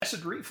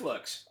acid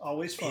reflux.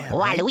 Always fun. Yeah,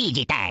 right?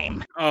 Waluigi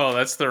time. Oh,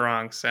 that's the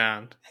wrong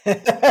sound.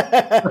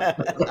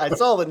 I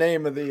saw the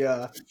name of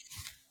the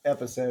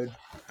episode.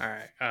 All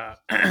right.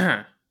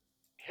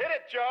 Hit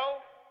it, Joe.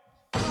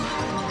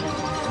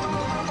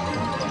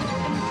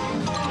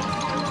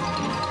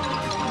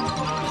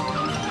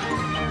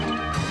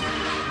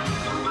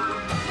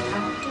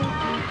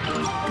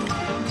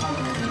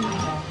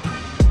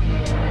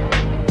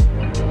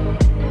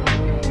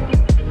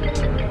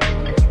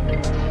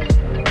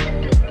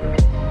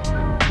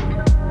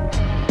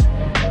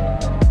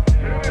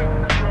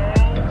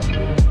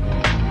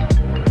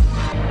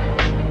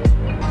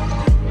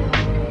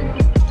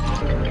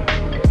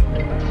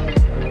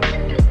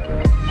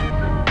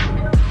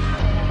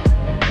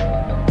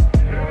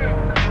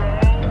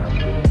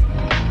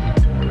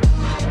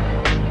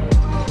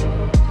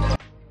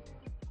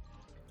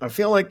 I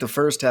feel like the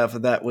first half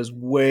of that was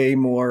way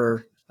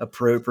more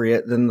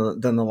appropriate than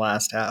the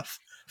last half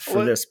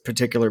for this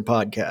particular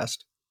podcast.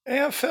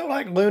 Yeah, it felt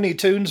like Looney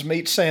Tunes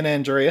meets San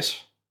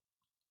Andreas.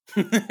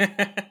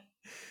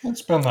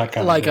 It's been that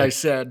kind Like of I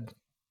said.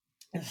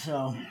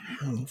 So,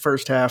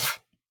 first half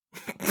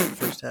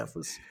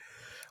was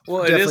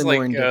Well, it definitely is more like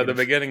the indicative.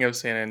 beginning of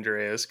San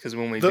Andreas, because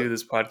when we do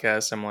this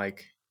podcast, I'm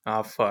like,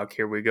 oh, fuck,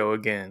 here we go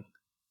again.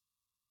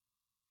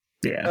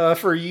 Yeah.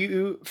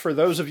 For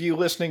those of you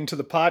listening to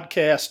the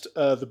podcast,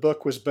 the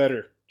book was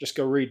better. Just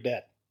go read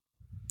that.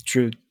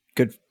 True.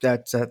 Good.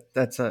 That's a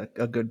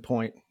good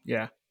point.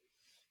 Yeah.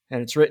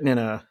 And it's written in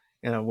a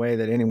way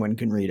that anyone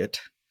can read it.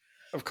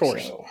 Of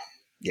course. So,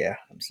 yeah,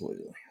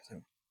 absolutely.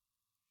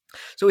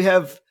 So we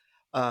have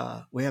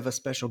a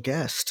special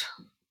guest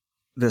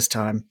this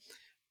time.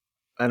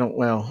 I don't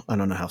know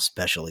how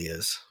special he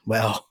is.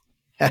 Well,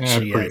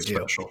 actually, I do.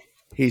 special.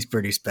 He's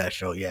pretty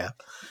special, yeah.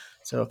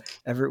 So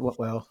I was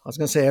going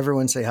to say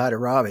everyone say hi to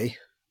Robbie,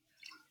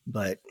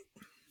 but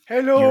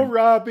hello,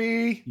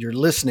 Robbie. You're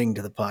listening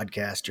to the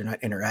podcast. You're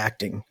not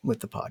interacting with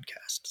the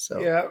podcast. So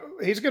yeah,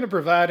 he's going to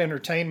provide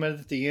entertainment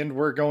at the end.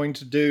 We're going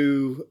to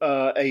do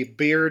a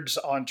beards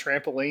on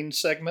trampoline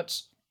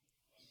segments.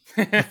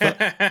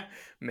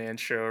 Man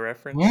show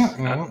reference.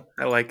 Yeah.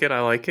 I like it.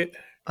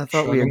 I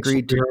thought we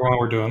agreed to while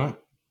we're doing it.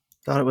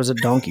 Thought it was a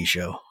donkey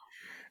show.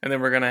 And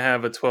then we're going to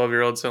have a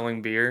 12-year-old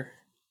selling beer.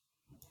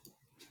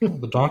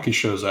 The donkey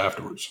show's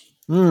afterwards.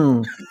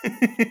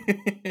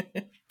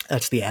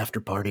 That's the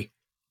after party.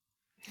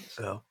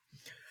 So,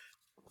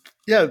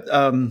 yeah,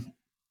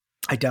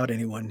 I doubt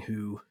anyone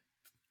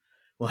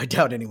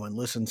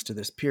listens to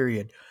this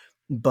period,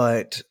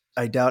 but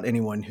I doubt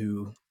anyone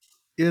who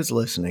is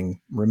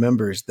listening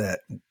remembers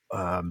that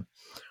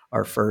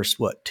our first,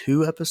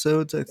 2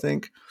 episodes, I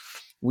think,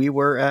 we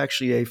were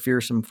actually a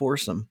fearsome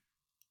foursome.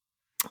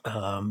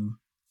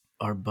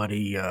 Our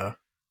buddy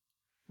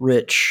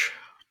Rich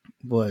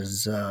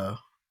was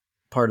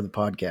part of the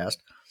podcast.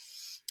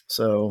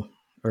 So,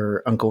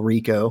 or Uncle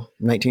Rico,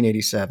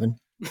 1987.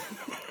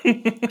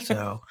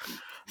 So,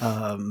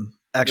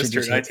 actually,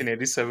 Mr.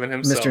 1987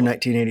 himself. Mr.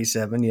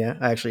 1987, yeah.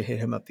 I actually hit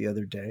him up the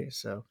other day.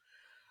 So,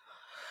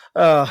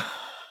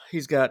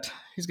 he's got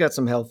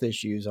some health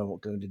issues. I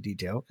won't go into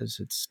detail because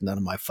it's none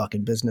of my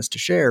fucking business to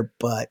share.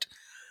 But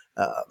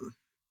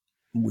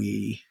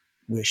we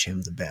wish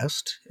him the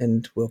best,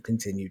 and we'll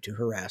continue to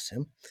harass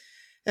him.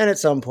 And at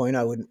some point,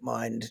 I wouldn't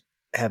mind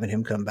having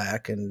him come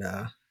back and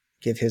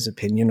give his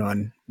opinion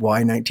on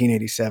why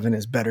 1987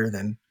 is better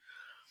than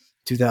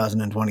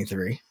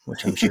 2023,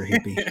 which I'm sure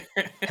he'd be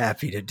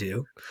happy to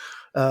do.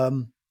 But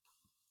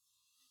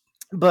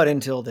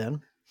until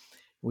then,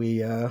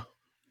 we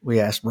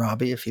asked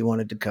Robbie if he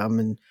wanted to come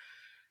and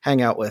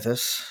hang out with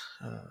us,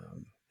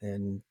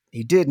 and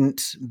he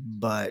didn't.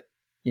 But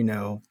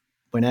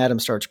when Adam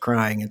starts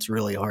crying, it's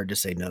really hard to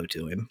say no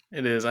to him.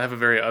 It is. I have a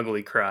very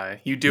ugly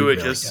cry. You do it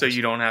really just so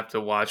you don't have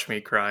to watch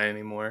me cry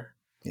anymore.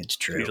 It's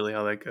true. That's usually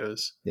how that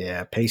goes.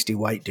 Yeah, pasty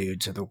white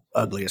dudes are the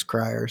ugliest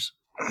criers.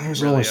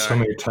 There's only so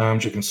many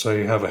times you can say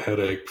you have a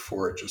headache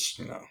before it just,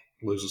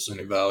 loses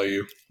any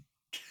value.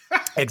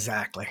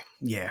 Exactly.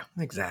 Yeah,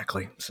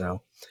 exactly.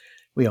 So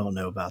we all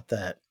know about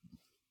that.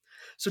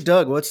 So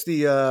Doug, what's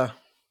the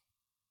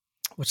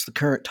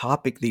current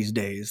topic these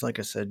days? Like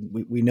I said,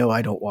 we know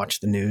I don't watch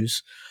the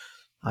news.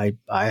 I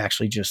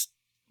actually just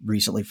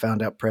recently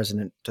found out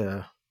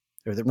that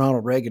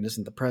Ronald Reagan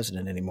isn't the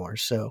president anymore.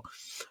 So,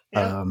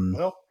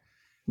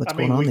 what's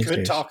going on these days? We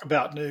could talk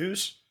about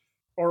news,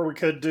 or we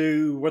could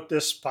do what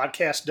this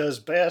podcast does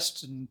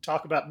best and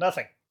talk about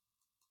nothing.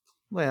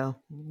 Well,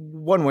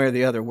 one way or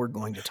the other, we're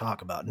going to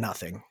talk about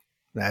nothing.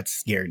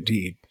 That's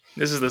guaranteed.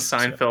 This is the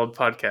Seinfeld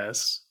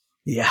podcast.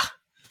 Yeah,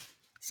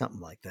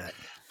 something like that.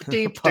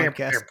 A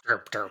podcast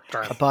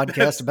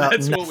about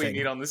That's nothing. What we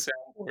need on the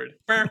soundboard.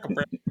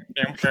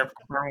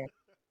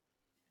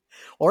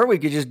 Or we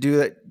could just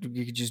do it.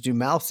 You could just do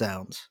mouth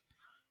sounds.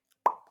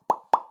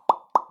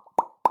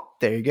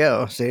 There you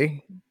go.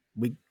 See,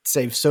 we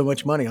save so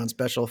much money on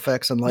special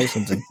effects and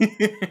licensing.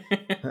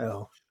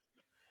 Oh.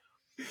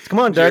 Come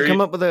on, Doug.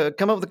 Come up with a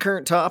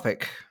current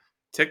topic.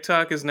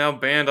 TikTok is now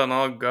banned on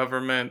all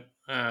government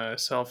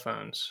cell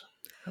phones.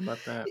 How about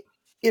that?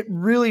 it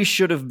really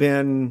should have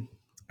been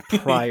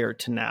prior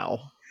to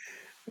now.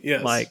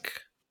 Yes.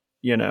 Like,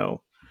 you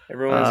know,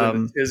 everyone's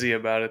in a tizzy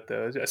about it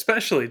though,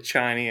 especially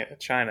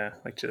China,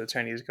 like the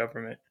Chinese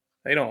government.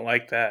 They don't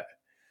like that.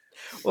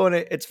 Well, and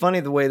it's funny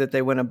the way that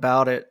they went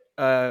about it.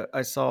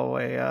 I saw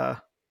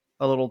a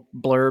little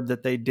blurb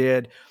that they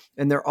did,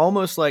 and they're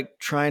almost like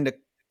trying to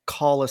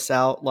call us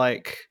out,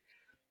 like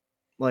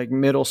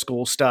middle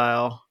school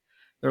style.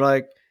 They're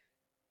like,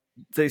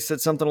 they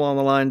said something along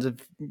the lines of,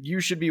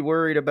 "You should be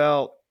worried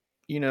about,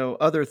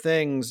 other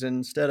things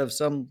instead of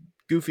some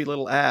goofy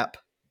little app."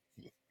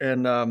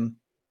 And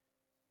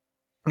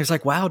it's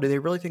like, wow, do they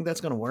really think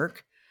that's going to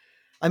work?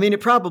 I mean,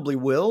 it probably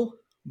will,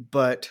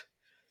 but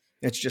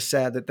it's just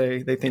sad that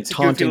they think it's a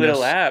taunting goofy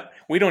little us. app.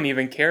 We don't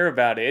even care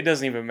about it. It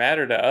doesn't even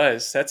matter to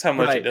us. That's how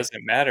much Right. It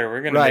doesn't matter.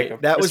 We're gonna Right. make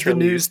a That was press the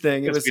release news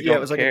thing. It because was we yeah, it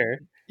don't was like care.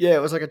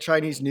 it was like a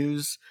Chinese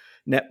news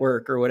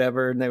network or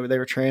whatever, and they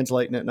were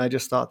translating it, and I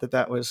just thought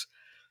that was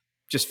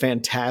just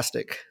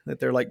fantastic that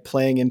they're like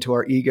playing into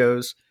our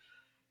egos.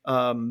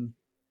 I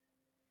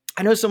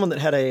know someone that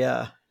had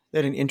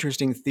an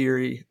interesting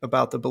theory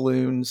about the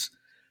balloons.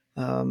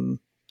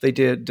 They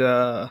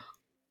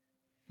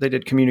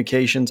did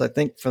communications, I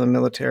think, for the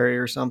military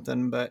or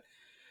something, but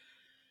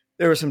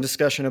there was some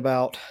discussion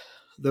about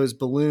those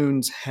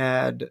balloons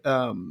had,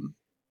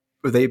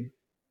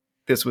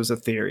 this was a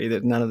theory,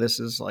 that none of this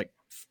is like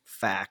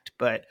fact,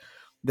 but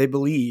they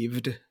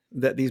believed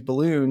that these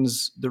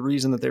balloons, the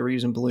reason that they were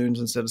using balloons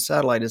instead of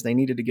satellite is they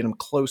needed to get them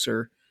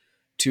closer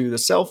to the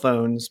cell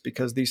phones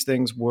because these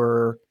things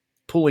were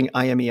pulling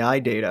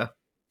IMEI data.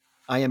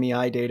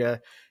 IMEI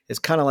data is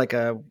kind of like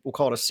we'll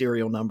call it a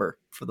serial number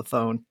for the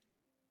phone.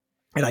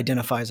 It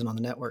identifies it on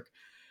the network.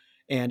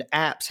 And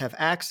apps have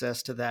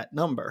access to that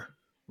number,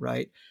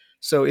 right?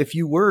 So if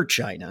you were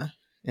China,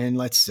 and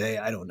let's say,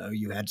 I don't know,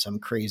 you had some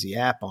crazy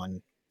app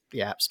on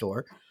the App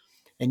Store,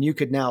 and you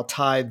could now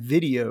tie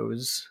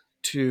videos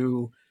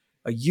to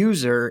a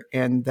user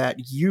and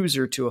that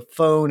user to a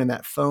phone and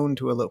that phone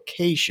to a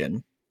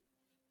location,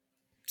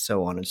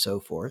 so on and so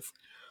forth.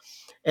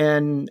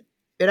 And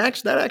that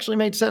actually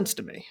made sense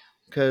to me.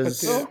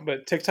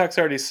 But TikTok's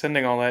already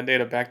sending all that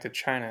data back to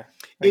China.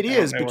 It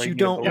is, but you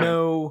don't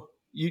know.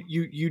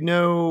 You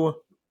know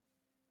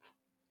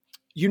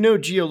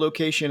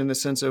geolocation in the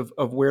sense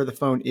of where the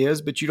phone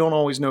is, but you don't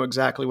always know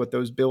exactly what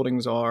those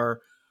buildings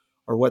are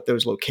or what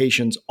those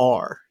locations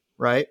are,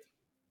 right?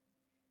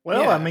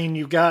 Well, I mean,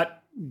 you've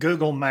got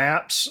Google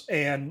Maps,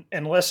 and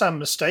unless I'm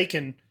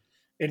mistaken,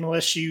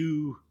 unless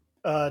you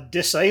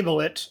disable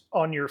it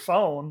on your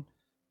phone,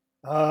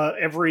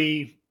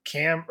 every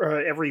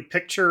every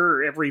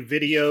picture, every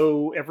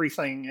video,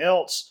 everything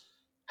else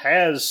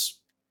has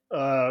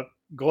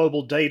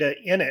global data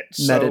in it.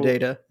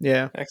 Metadata,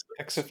 yeah.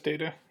 EXIF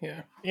data,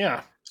 yeah.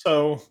 Yeah.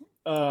 So,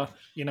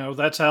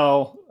 that's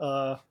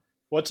how,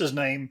 what's his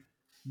name?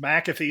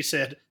 McAfee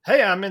said,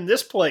 "Hey, I'm in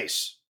this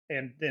place,"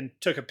 and then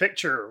took a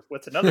picture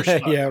with another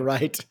spot. Yeah,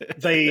 right.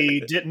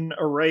 They didn't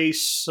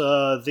erase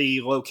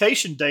the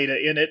location data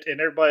in it, and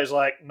everybody's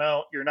like,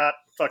 "No, you're not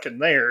fucking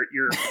there.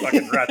 You're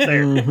fucking right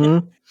there."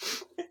 Mm-hmm.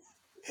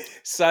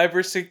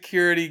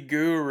 Cybersecurity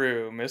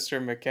guru, Mr.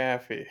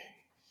 McAfee.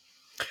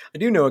 I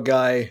do know a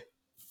guy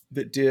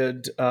that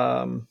did, he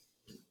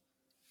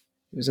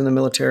was in the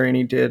military, and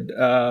he did,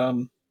 what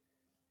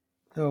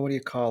do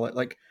you call it?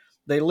 Like,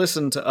 they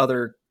listen to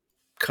other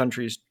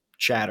countries'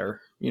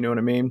 chatter, you know what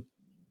I mean?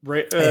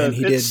 And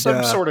he did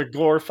some sort of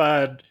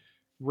glorified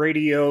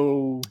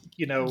radio,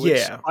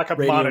 it's like a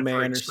Radio monitoring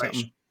Man or station.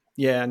 something.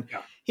 Yeah, and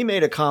he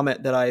made a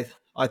comment that I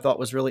thought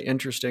was really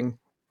interesting.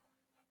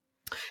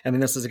 I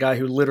mean, this is a guy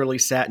who literally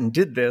sat and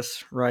did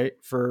this, right?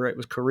 It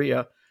was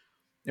Korea.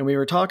 And we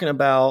were talking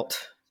about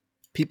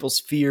people's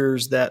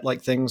fears that,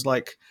 like, things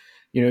like,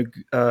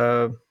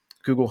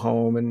 Google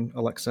Home and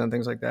Alexa and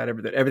things like that,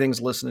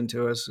 everything's listening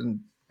to us,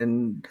 and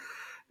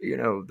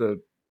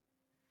the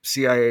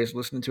CIA is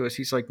listening to us.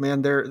 He's like,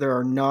 man, there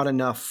are not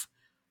enough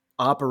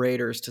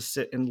operators to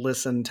sit and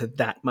listen to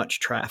that much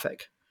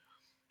traffic.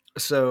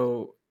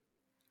 So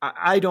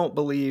I don't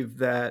believe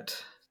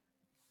that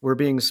we're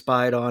being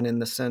spied on in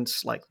the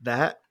sense like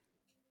that.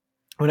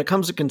 When it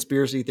comes to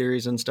conspiracy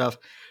theories and stuff,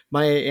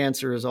 my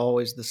answer is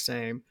always the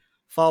same.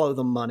 Follow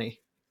the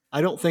money.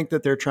 I don't think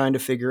that they're trying to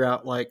figure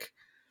out, like,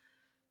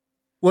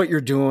 what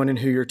you're doing and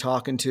who you're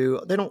talking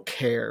to. They don't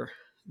care.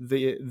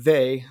 The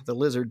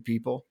lizard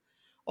people,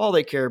 all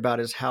they care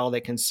about is how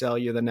they can sell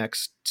you the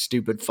next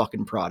stupid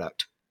fucking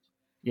product,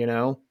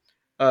 So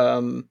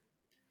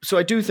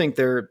I do think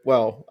I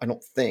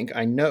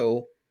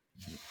know,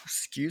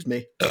 excuse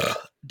me,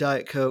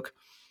 Diet Coke.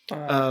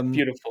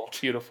 Beautiful.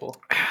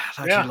 I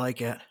thought you'd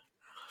like it.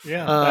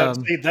 Yeah,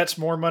 that's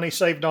more money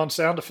saved on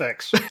sound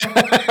effects.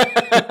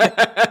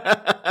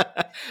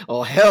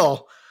 Oh,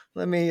 hell.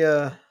 Let me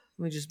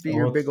just be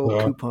your big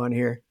old coupon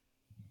here.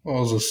 What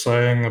was a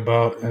saying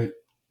about it?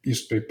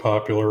 Used to be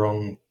popular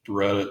on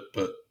Reddit,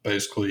 but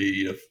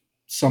basically, if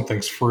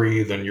something's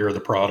free, then you're the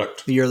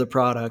product. You're the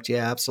product,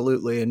 yeah,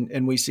 absolutely.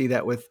 And we see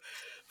that with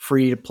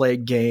free to play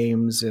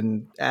games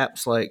and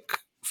apps like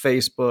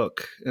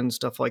Facebook and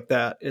stuff like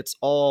that. It's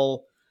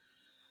all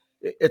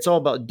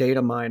about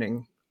data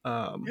mining.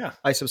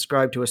 I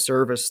subscribe to a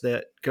service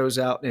that goes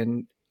out,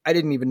 and I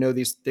didn't even know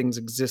these things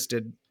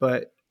existed,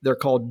 but they're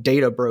called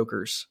data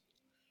brokers.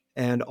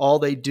 And all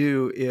they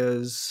do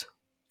is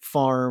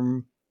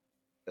farm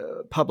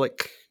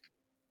public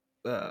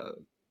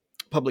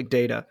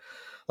data.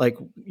 Like,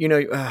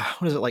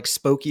 what is it, like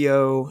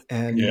Spokio?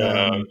 And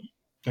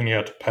then you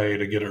have to pay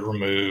to get it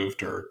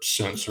removed or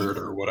censored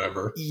or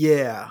whatever.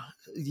 Yeah,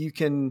 you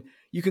can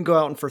go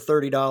out and for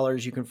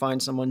 $30 you can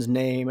find someone's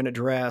name and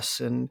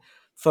address and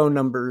phone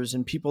numbers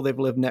and people they've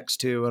lived next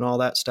to and all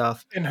that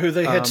stuff, and who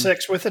they had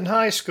sex with in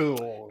high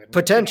school,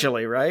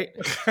 potentially, right?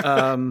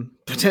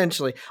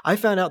 Potentially. I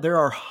found out there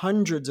are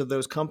hundreds of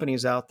those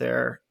companies out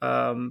there.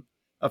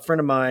 A friend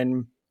of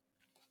mine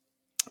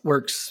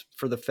works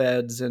for the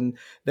feds, and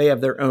they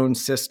have their own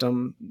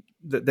system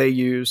that they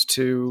use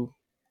to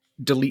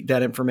delete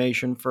that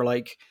information for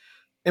like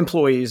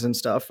employees and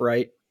stuff,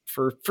 right?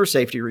 For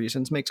safety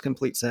reasons. Makes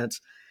complete sense.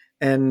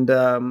 And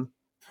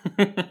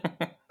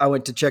I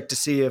went to check to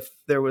see if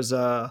there was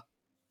a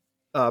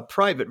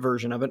private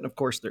version of it. And of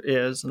course there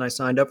is. And I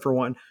signed up for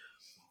one.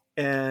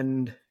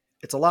 And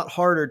it's a lot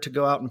harder to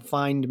go out and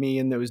find me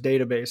in those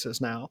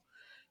databases now.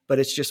 But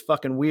it's just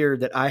fucking weird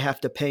that I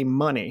have to pay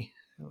money.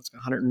 It's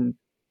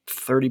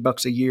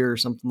 $130 a year or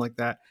something like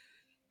that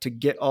to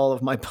get all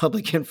of my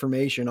public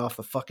information off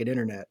the fucking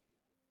internet.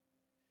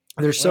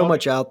 There's so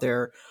much out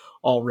there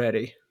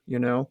already,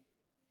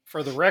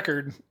 For the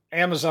record,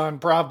 Amazon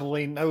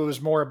probably knows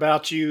more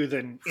about you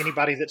than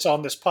anybody that's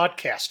on this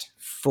podcast.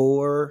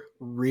 For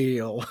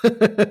real.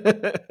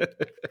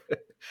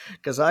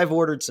 Because I've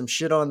ordered some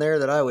shit on there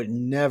that I would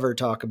never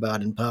talk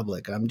about in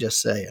public. I'm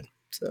just saying.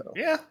 So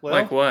yeah, well,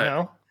 like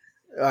what?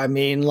 I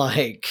mean,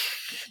 like,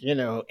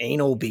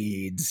 anal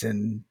beads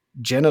and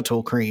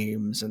genital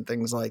creams and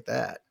things like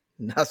that.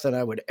 Nothing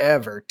I would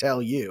ever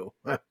tell you.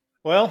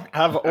 Well,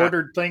 I've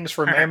ordered things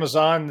from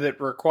Amazon that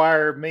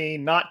require me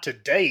not to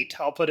date.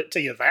 I'll put it to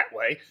you that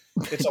way.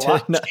 It's a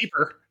lot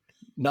cheaper.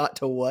 Not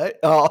to what?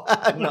 Oh,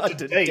 not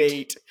to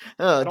date.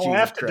 Oh, I don't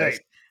have to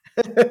date.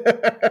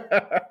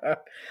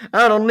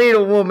 I don't need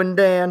a woman,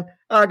 Dan.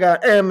 I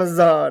got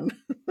Amazon.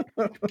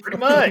 Pretty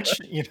much.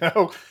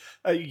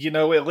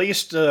 At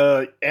least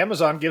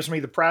Amazon gives me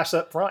the price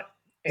up front.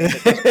 And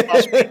it doesn't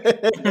cost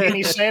me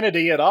any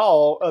sanity at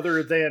all,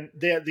 other than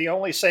the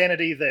only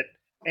sanity that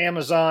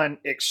Amazon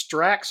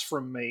extracts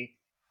from me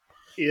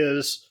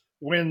is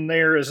when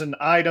there is an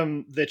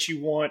item that you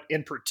want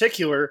in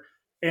particular,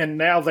 and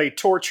now they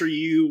torture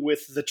you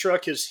with the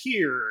truck is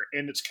here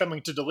and it's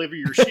coming to deliver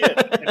your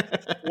shit.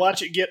 And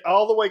watch it get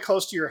all the way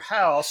close to your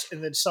house,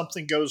 and then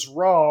something goes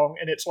wrong,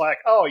 and it's like,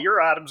 oh, your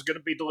item's going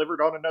to be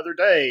delivered on another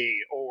day,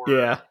 or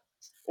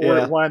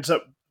it winds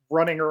up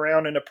running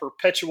around in a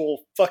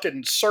perpetual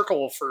fucking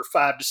circle for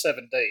 5 to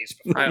 7 days.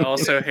 I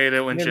also hate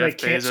it when Jeff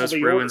Bezos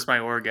ruins my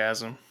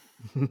orgasm.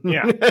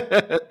 Yeah.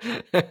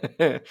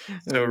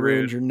 So ruined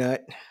rude. your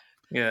nut.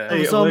 Yeah. I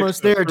was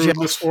almost there,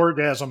 Jeff.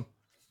 Orgasm.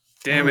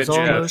 Damn it,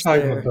 Jeff.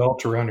 Tighten the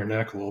belt around your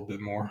neck a little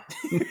bit more.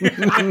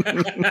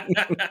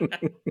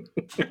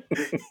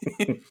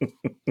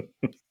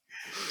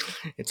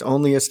 It's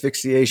only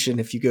asphyxiation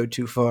if you go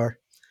too far.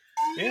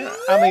 Yeah,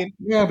 I mean...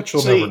 Yeah, but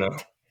you'll never know.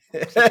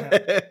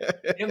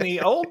 In the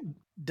old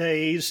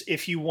days,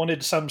 if you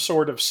wanted some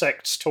sort of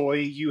sex toy,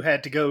 you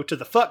had to go to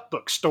the fuck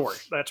book store.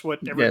 That's what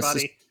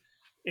everybody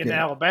in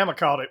Alabama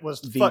called it, was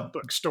the fuck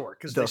book store,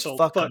 because they sold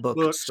fuck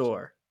books.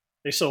 Store.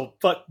 They sold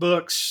fuck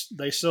books.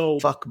 They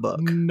sold fuck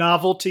book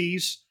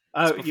novelties.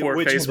 Before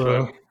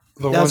Facebook.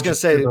 The I was going to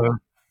say,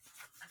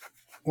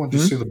 what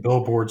did you see the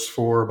billboards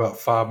for about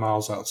 5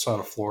 miles outside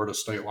of Florida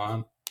state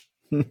line?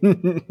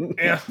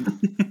 Yeah.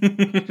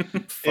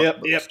 Fuck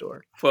book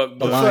store. Fuck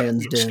the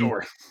Lion's Den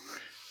store.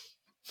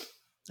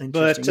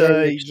 But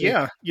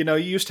you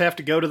used to have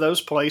to go to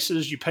those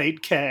places. You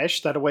paid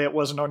cash. That way it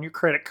wasn't on your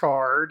credit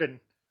card and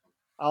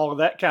all of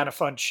that kind of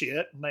fun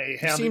shit. And they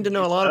seem to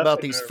know a lot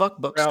about these fuck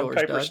book stores,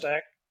 Doug.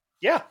 Stack.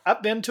 Yeah,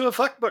 I've been to a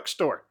fuck book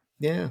store.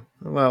 Yeah.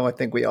 Well, I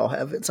think we all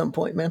have at some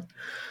point, man.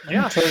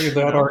 Yeah. I tell you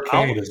that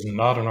arcade is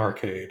not an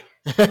arcade.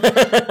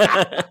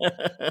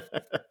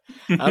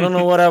 I don't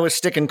know what I was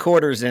sticking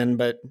quarters in,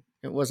 but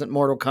it wasn't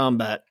Mortal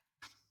Kombat.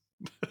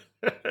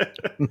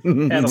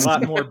 Had a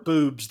lot more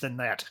boobs than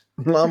that.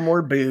 A lot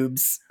more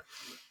boobs.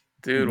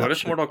 Dude, what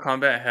if Mortal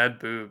Kombat had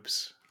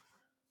boobs?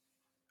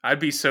 I'd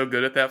be so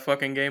good at that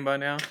fucking game by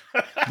now.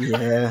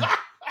 Yeah.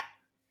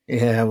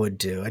 Yeah, I would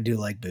too. I do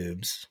like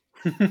boobs.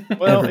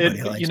 Well,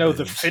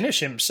 the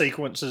finish him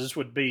sequences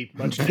would be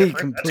much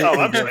different. That's all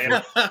I'm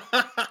saying.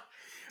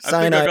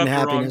 Cyanide and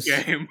Happiness.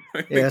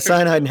 Yeah,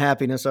 Cyanide and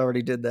Happiness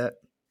already did that.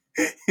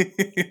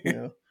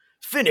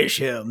 Finish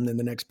him. Then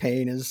the next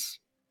pain is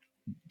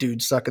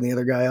dude sucking the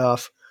other guy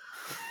off.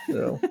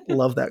 So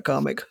love that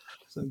comic.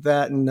 So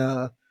that and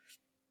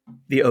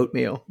the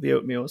Oatmeal. The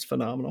Oatmeal is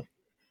phenomenal.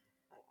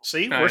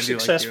 See, we're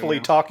successfully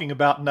talking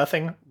about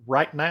nothing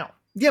right now.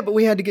 Yeah, but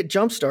we had to get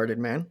jump started,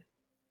 man.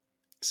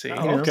 See,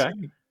 okay.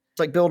 It's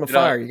like building a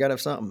fire. You got to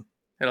have something.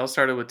 It all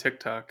started with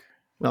TikTok.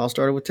 It all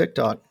started with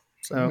TikTok.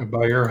 So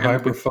By your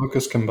hyper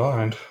focus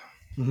combined.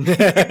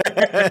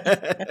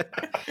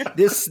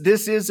 this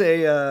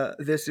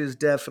is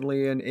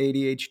definitely an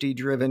ADHD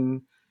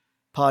driven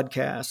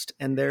podcast,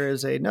 and there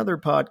is another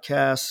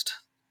podcast.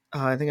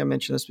 I think I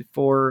mentioned this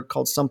before,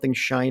 called Something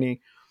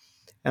Shiny,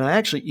 and I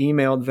actually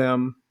emailed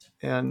them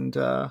and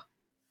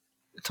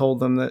told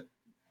them that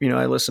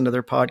I listened to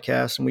their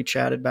podcast and we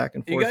chatted back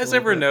and forth. You guys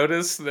ever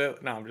notice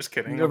that? No, I'm just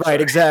kidding. Right,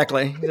 sorry.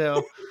 Exactly.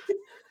 So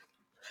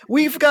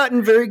we've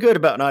gotten very good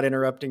about not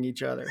interrupting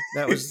each other.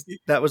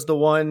 That was the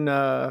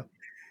one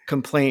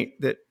complaint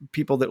that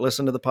people that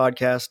listen to the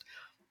podcast,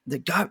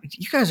 that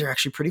you guys are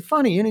actually pretty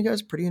funny. You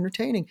guys are pretty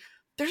entertaining.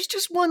 There's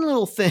just one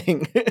little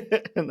thing.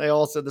 And they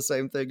all said the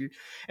same thing.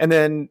 And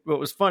then what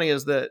was funny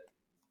is that,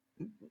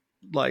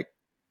 like,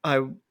 I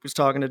was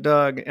talking to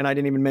Doug and I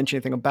didn't even mention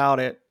anything about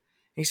it.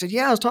 He said,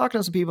 yeah, I was talking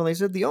to some people, and they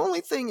said, the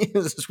only thing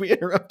is we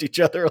interrupt each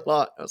other a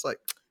lot. I was like,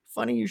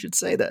 funny you should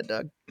say that,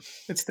 Doug.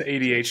 It's the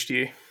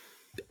ADHD.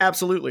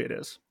 Absolutely it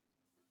is.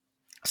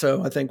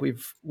 So I think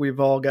we've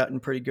all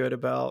gotten pretty good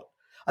about,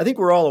 I think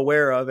we're all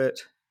aware of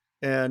it.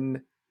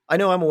 And I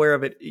know I'm aware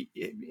of it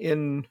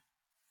in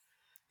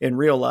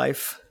real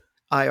life,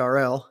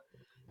 IRL.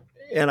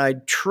 And I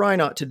try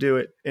not to do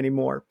it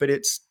anymore, but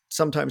it's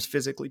sometimes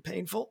physically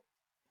painful.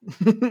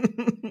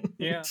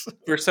 Yeah.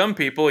 For some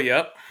people,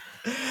 yep.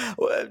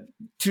 Well,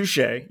 touche.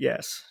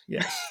 Yes.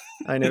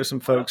 I know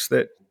some folks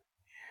that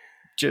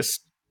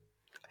just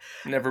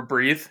never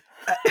breathe.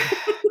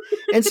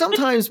 And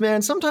sometimes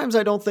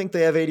I don't think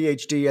they have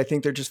ADHD. I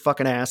think they're just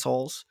fucking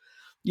assholes,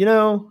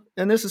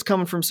 and this is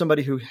coming from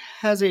somebody who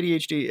has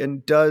ADHD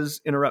and does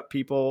interrupt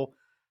people.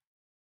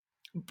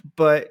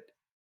 But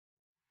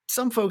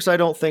some folks, I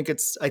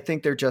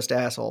think they're just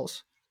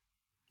assholes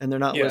and they're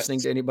not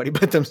listening to anybody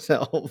but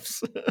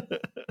themselves.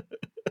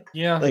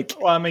 Yeah.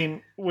 Well, I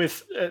mean,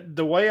 with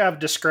the way I've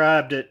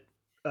described it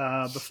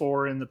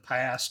before in the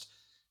past,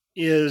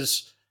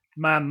 is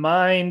my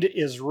mind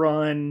is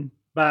run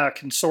by a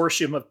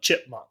consortium of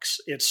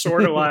chipmunks. It's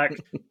sort of like,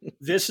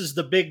 this is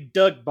the big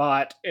Doug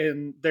bot,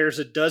 and there's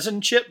a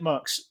dozen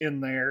chipmunks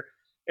in there,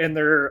 and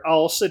they're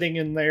all sitting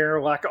in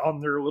there like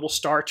on their little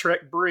Star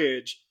Trek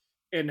bridge,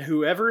 and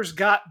whoever's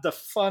got the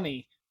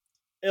funny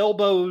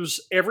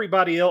elbows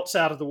everybody else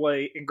out of the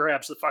way and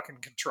grabs the fucking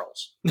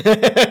controls.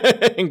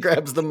 And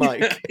grabs the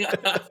mic.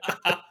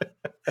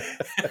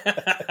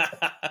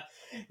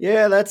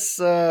 Yeah,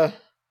 that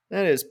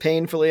is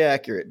painfully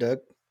accurate, Doug.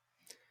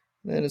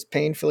 That is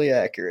painfully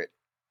accurate.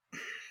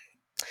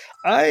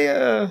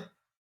 I've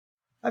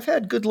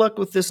had good luck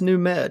with this new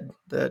med,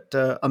 that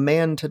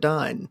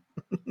Amantadine.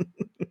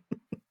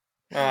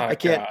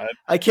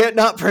 I can't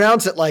not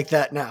pronounce it like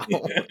that now.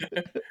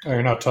 Oh,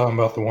 you're not talking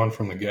about the one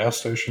from the gas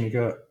station you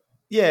got?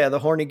 Yeah, the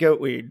horny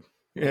goatweed.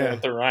 Yeah,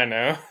 the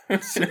rhino.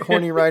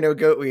 Horny rhino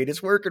goatweed.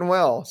 It's working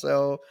well.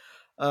 So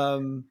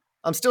I'm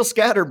still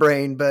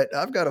scatterbrained, but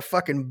I've got a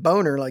fucking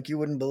boner like you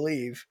wouldn't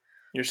believe.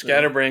 You're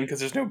scatterbrained because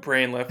there's no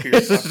brain left for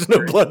your There's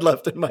no blood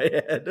left in my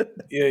head.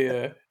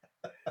 Yeah.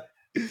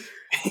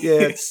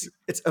 Yeah, it's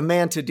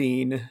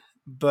Amantadine,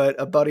 but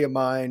a buddy of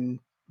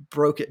mine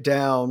broke it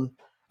down.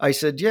 I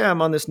said, yeah,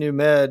 I'm on this new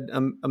med,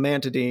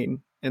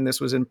 Amantadine, and this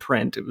was in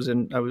print.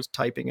 I was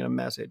typing in a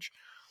message.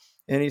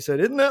 And he said,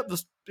 isn't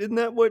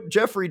that what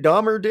Jeffrey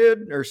Dahmer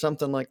did, or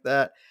something like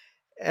that?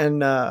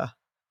 And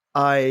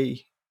I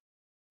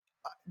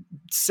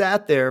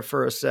sat there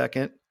for a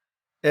second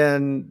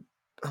and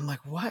I'm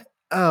like, what?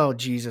 Oh,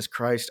 Jesus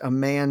Christ,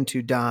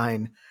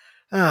 Amantadine.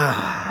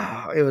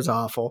 It was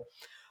awful.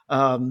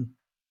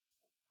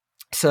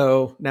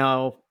 So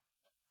now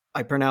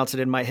I pronounce it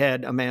in my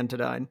head,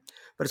 Amantadine,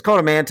 but it's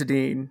called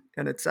Amantadine,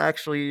 and it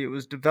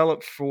was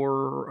developed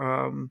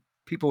for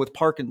people with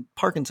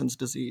Parkinson's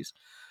disease,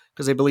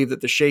 because they believe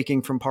that the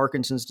shaking from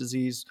Parkinson's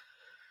disease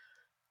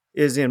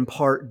is in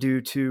part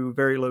due to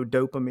very low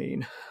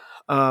dopamine.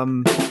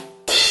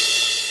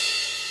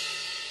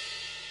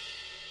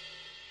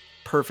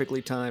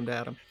 Perfectly timed,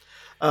 Adam.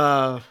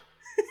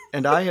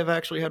 And I have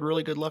actually had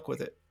really good luck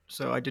with it.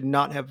 So I did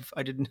not have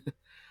a good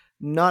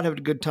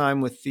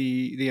time with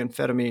the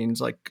amphetamines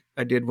like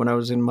I did when I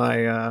was in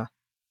my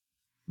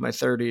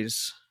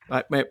 30s.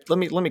 Let me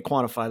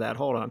quantify that.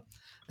 Hold on.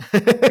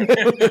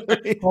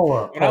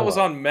 When I was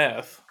on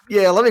meth.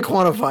 Yeah, let me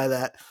quantify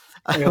that.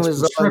 I was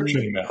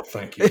prescription meth.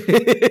 Thank you.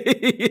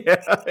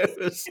 Yeah,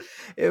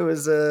 it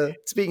was.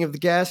 Speaking of the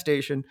gas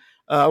station,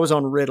 I was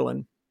on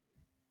Ritalin,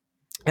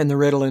 and the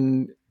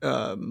Ritalin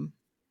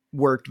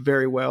worked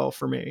very well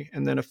for me.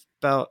 And then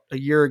about a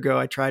year ago,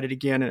 I tried it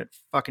again, and it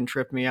fucking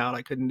tripped me out.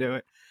 I couldn't do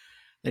it.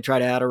 They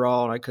tried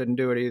Adderall, and I couldn't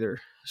do it either.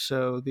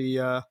 So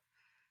the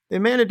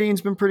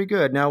Amantadine's been pretty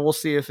good. Now we'll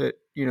see if it,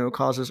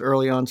 causes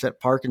early onset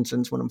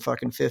Parkinson's when I'm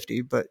fucking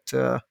 50. But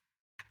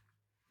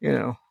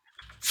YOLO.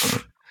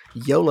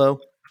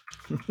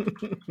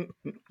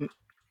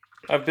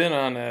 I've been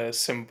on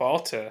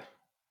Cymbalta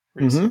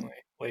recently,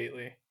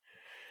 lately.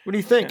 What do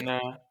you think? And,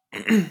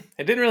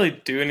 it didn't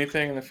really do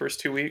anything in the first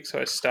 2 weeks, so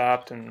I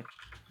stopped, and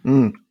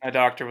my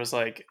doctor was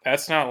like,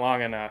 that's not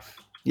long enough.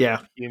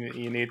 Yeah.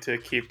 You need to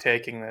keep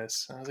taking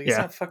this. I was like, Yeah.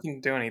 it's not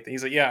fucking doing anything.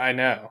 He's like, yeah, I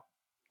know,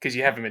 because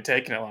you haven't been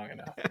taking it long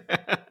enough.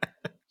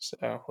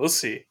 So we'll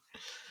see.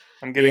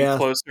 I'm getting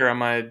closer on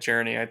my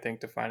journey, I think,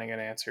 to finding an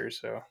answer.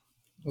 So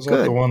is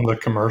that the one the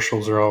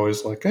commercials are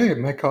always like, hey, it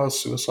may cause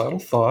suicidal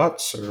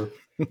thoughts or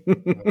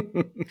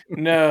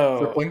no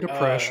crippling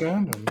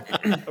depression?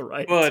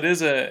 Right. Well, it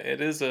is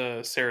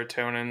a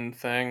serotonin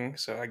thing,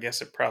 so I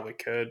guess it probably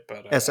could.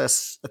 But I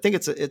think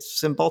it's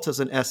Cymbalta is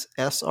an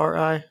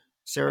SSRI,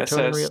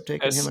 serotonin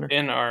reuptake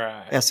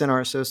inhibitor.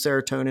 SNRI, so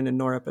serotonin and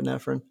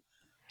norepinephrine.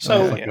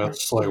 So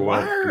that's like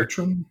what,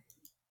 Lutrin?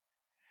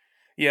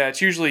 Yeah,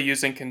 it's usually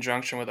used in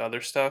conjunction with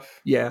other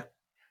stuff. Yeah,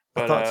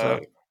 but I thought so.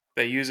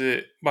 They use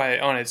it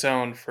on its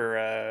own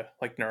for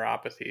like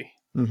neuropathy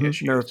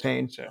issues, nerve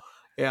pain. So.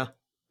 Yeah,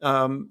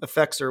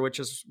 Effexor, which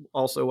is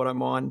also what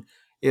I'm on,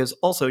 is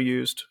also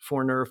used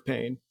for nerve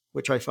pain,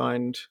 which I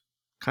find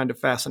kind of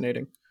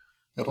fascinating.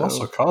 It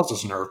also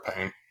causes nerve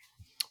pain.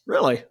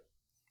 Really?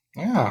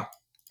 Yeah.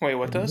 Wait,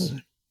 what does?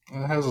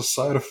 It has a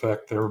side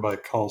effect that everybody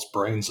calls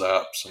brain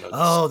zaps. And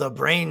the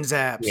brain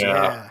zaps.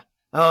 Yeah.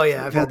 Oh,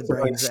 yeah. I've had the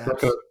brain zaps.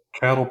 Stuck a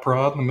cattle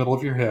prod in the middle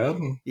of your head.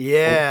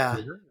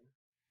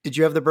 Did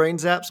you have the brain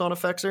zaps on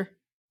Effexor?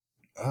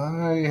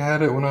 I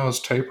had it when I was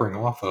tapering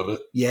off of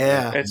it.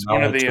 Yeah. It's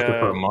one of the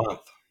for a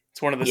month.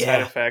 It's one of the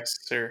side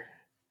effects, or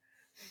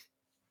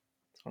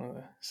it's one of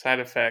the side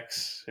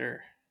effects,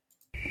 or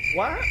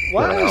why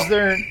is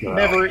there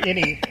never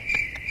any?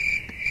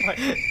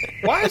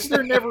 Why is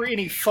there never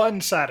any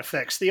fun side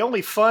effects? The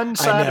only fun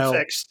side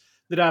effects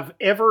that I've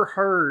ever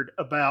heard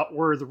about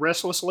were the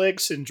restless leg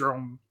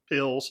syndrome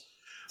pills,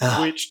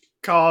 which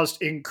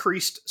caused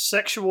increased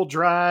sexual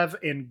drive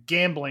and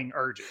gambling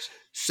urges.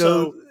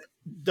 So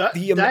the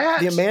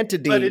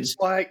amantadine, but it's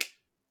like,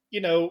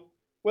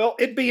 well,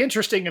 it'd be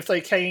interesting if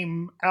they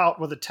came out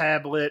with a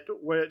tablet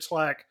where it's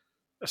like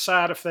a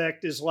side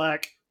effect is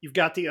like you've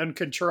got the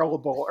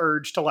uncontrollable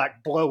urge to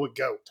like blow a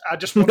goat. I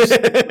just want to see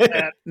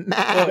that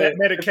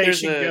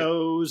medication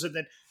goes, and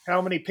then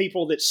how many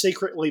people that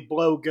secretly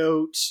blow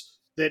goats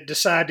that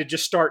decide to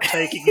just start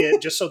taking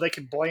it just so they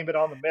can blame it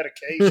on the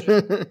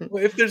medication.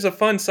 Well, if there's a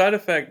fun side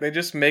effect, they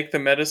just make the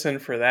medicine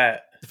for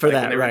that. When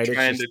they were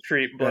trying to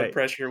treat blood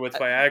pressure with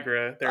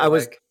Viagra.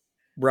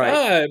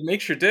 It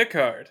makes your dick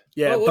hard.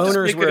 Yeah, we'll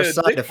boners were a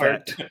side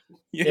effect.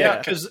 Yeah,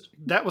 because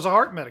that was a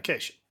heart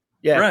medication.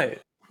 Yeah, right.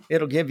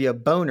 It'll give you a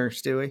boner,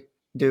 Stewie.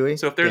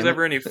 So if there's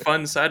ever any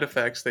fun side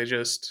effects, they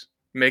just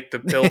make the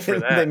pill for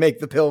that. They make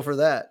the pill for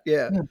that.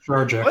 Yeah.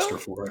 Charge extra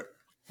for it.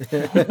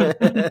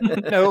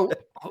 No,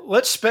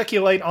 let's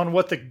speculate on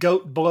what the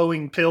goat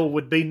blowing pill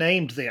would be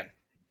named then.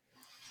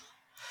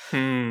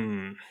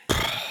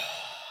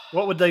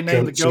 What would they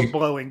name the goat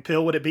blowing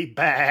pill? Would it be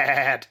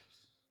bad?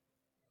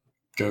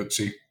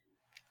 Goatsy.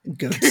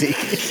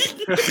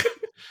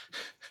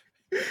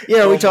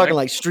 Yeah, are we talking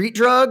like street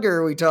drug, or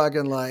are we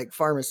talking like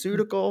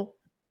pharmaceutical?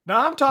 No,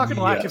 I'm talking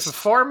like if a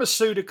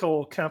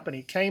pharmaceutical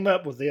company came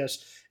up with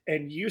this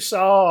and you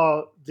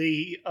saw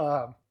the,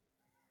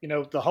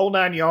 the whole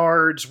 9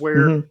 yards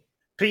where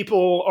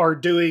people are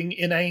doing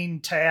inane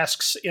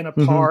tasks in a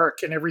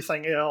park and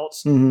everything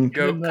else.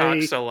 Goat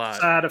cocks a lot.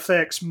 Side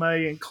effects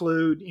may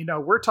include,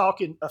 we're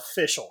talking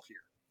official here.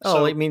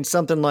 Oh, it means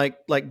something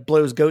like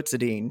blows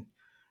goatsidine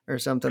or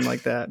something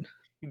like that.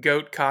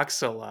 Goat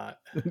cocks a lot.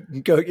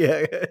 Goat,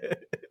 yeah.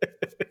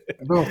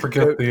 Don't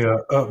forget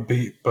the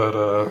upbeat but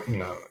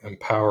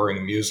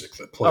empowering music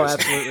that plays. Oh,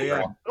 absolutely,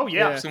 yeah. Oh,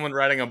 yeah. Someone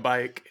riding a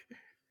bike.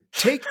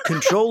 Take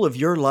control of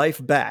your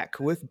life back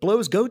with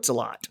Blows Goats a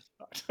Lot.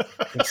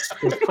 It's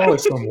probably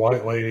some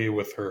white lady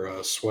with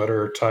her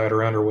sweater tied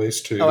around her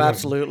waist too. Oh,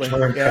 absolutely.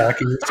 Wearing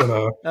khakis and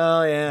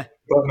a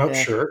button-up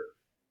shirt.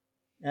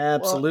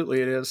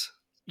 Absolutely, it is.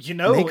 It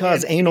may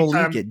cause anal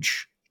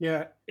leakage.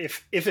 Yeah,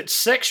 if it's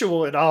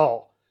sexual at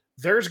all,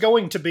 there's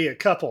going to be a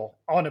couple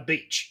on a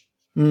beach.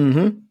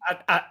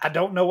 I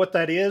don't know what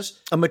that is.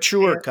 A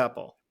mature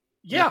couple.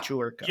 Yeah.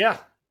 Mature couple. Yeah.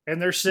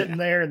 And they're sitting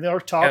there and they're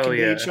talking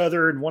to each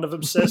other, and one of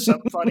them says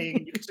something funny,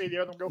 and you can see the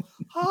other one go,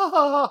 ha ha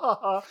ha ha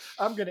ha.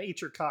 I'm going to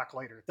eat your cock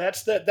later.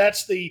 That's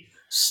the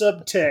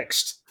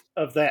subtext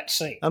of that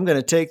scene. I'm going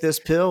to take this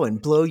pill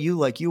and blow you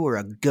like you were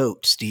a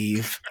goat,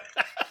 Steve.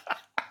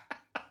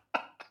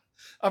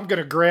 I'm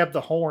going to grab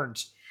the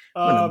horns.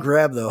 I'm going to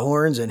grab the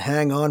horns and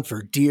hang on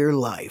for dear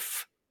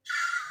life.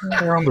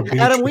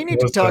 Adam, we need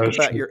to talk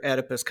about your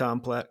Oedipus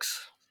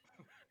complex.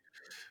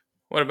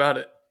 What about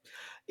it?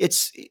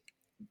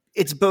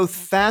 It's both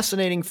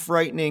fascinating,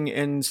 frightening,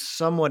 and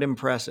somewhat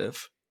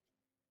impressive.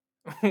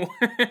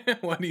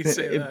 Why do you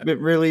say that? It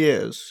really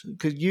is,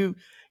 because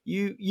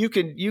you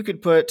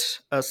could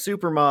put a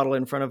supermodel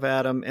in front of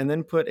Adam, and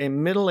then put a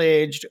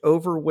middle-aged,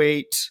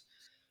 overweight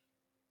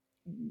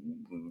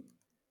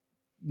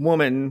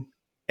woman,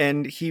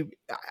 and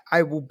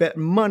I will bet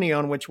money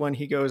on which one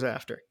he goes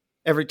after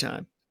every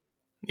time.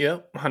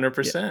 Yep,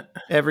 100%.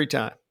 Every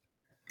time.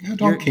 Yeah,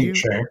 don't kink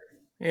shame.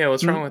 Yeah,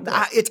 what's wrong with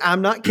that?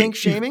 I'm not kink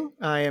shaming.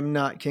 I am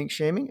not kink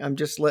shaming. I'm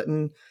just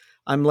letting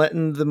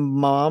the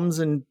moms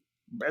and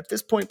at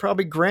this point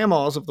probably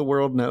grandmas of the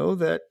world know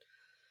that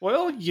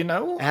Well,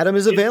 Adam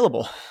is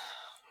available.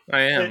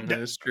 I am. That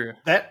is true.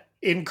 That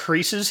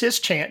increases his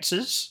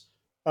chances.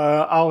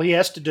 All he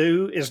has to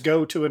do is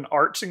go to an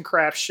arts and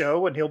crafts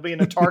show, and he'll be in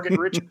a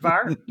Target-rich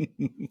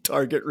environment.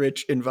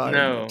 Target-rich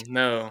environment.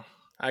 No.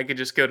 I could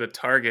just go to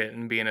Target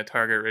and be in a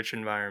Target-rich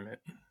environment.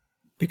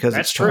 Because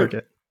That's it's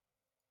Target.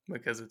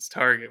 Because it's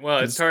Target. Well,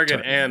 it's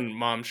Target and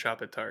moms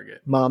shop at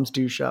Target. Moms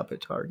do shop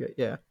at Target,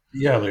 yeah.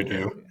 Yeah, they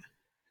do.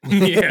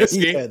 Yeah,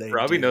 see, Yeah, they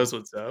Robbie do. knows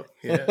what's up.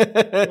 Yeah.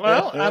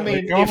 Well, I mean,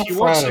 They go on if you a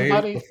want Friday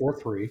somebody, before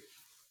 3.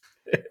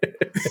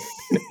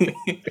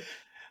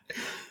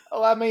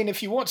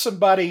 if you want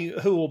somebody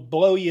who will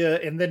blow you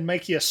and then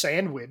make you a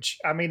sandwich,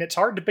 I mean, it's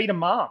hard to beat a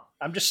mom.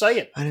 I'm just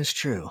saying. That is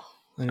true.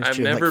 I've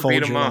never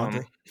beat a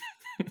mom.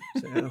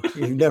 So,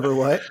 you never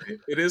what?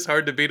 It is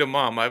hard to beat a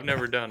mom. I've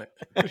never done it.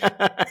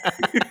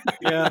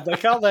 Yeah, they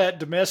call that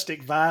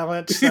domestic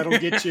violence. That'll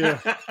get you,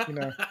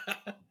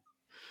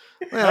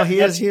 Well, he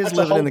is that's a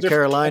living whole in the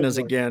different Carolinas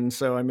category. again,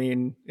 so I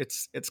mean,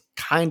 it's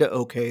kind of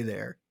okay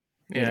there.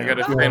 Yeah, I got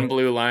a thin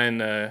blue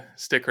line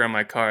sticker on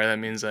my car. That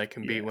means I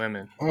can beat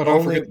women. Oh,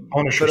 don't forget the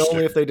Punisher but sticker.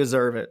 only if they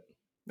deserve it.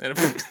 And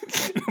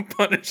a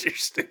Punisher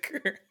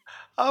sticker.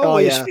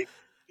 Always, Oh yeah,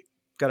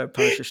 got a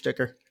Punisher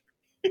sticker.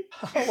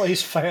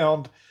 always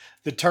found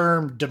the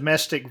term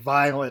domestic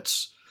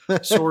violence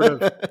sort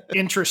of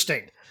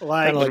interesting.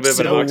 Like, A little bit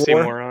of an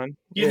Civil War.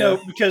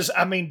 oxymoron. because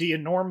I mean, do you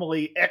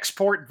normally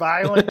export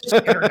violence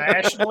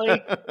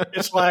internationally?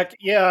 It's like,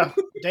 yeah,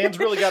 Dan's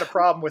really got a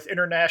problem with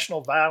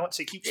international violence.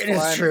 He keeps It is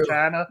flying true. to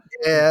China,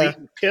 Yeah,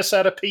 beating piss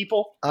out of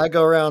people. I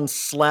go around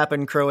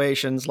slapping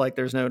Croatians like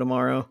there's no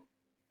tomorrow.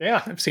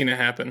 Yeah, I've seen it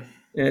happen.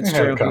 It's It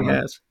had true. coming. He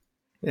has.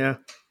 Yeah,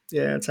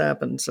 it's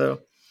happened. So,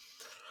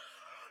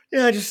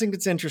 yeah, I just think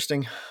it's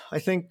interesting. I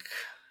think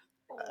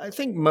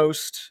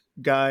most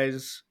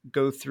guys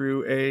go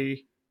through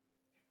a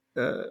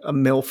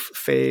MILF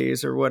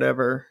phase or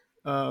whatever.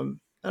 I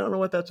don't know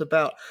what that's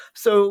about.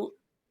 So,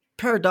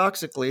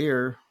 paradoxically,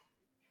 or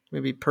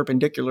maybe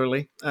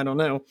perpendicularly, I don't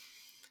know.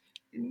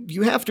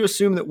 You have to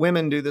assume that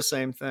women do the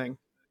same thing.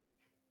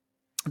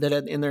 That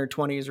in their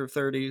 20s or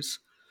 30s,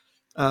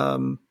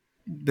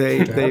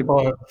 Dad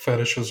bod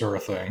fetishes are a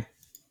thing.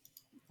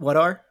 What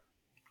are?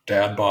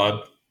 Dad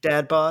bod.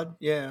 Dad bod,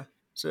 yeah.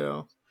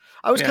 So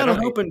I was kind of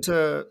hoping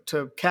to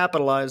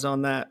capitalize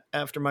on that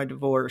after my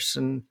divorce,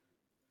 and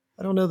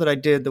I don't know that I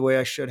did the way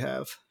I should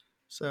have.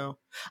 So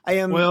I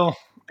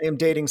am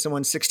dating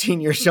someone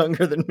 16 years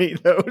younger than me,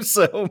 though.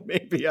 So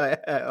maybe I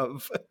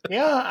have.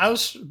 yeah. I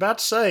was about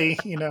to say,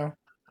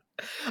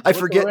 I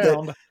forget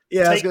around, that.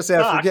 Yeah, I was going to say,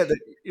 stock. I forget that,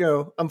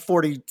 I'm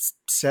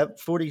 47,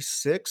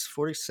 46,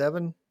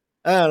 47.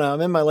 I don't know.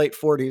 I'm in my late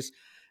 40s.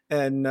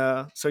 And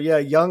so, yeah,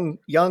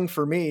 young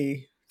for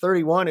me.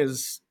 31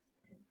 is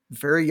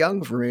very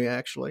young for me,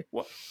 actually.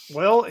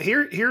 Well,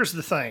 here's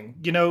the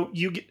thing.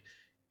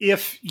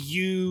 If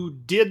you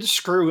did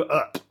screw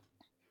up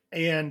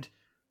and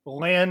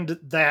land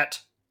that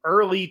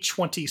early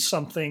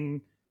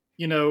 20-something,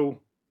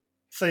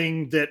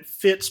 thing that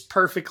fits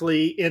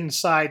perfectly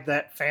inside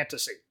that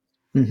fantasy,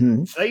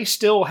 they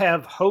still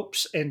have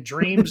hopes and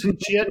dreams and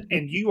shit,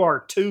 and you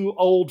are too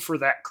old for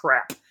that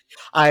crap.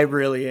 I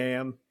really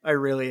am.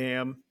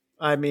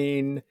 I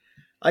mean,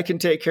 I can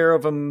take care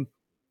of them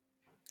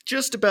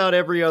just about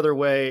every other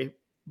way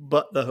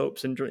but the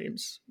hopes and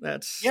dreams.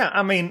 That's where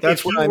I'm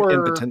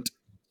impotent.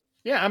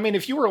 Yeah, I mean,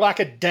 if you were like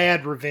a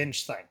dad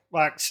revenge thing,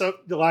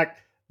 like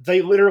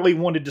they literally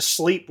wanted to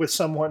sleep with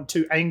someone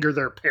to anger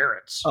their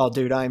parents. Oh,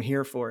 dude, I'm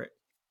here for it.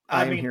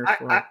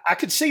 I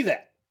could see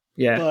that.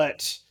 Yeah.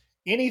 But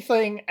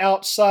anything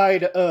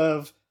outside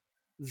of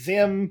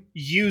them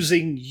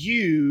using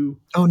you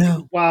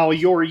while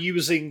you're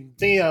using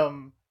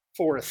them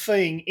for a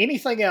thing,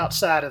 anything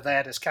outside of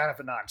that is kind of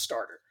a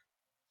non-starter.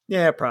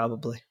 Yeah,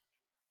 probably.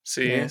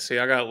 See,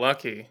 I got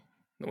lucky.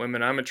 The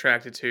women I'm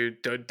attracted to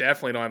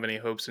definitely don't have any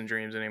hopes and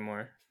dreams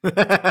anymore.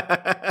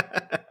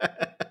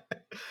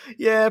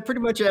 Yeah,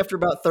 pretty much after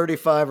about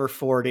 35 or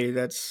 40,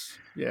 that's,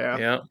 yeah.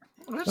 Yeah.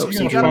 Well, So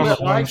you're going to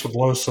find ones with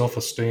low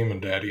self-esteem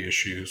and daddy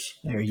issues.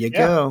 There you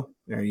go.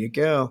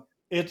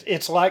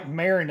 It's like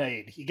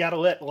marinade. You got to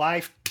let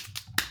life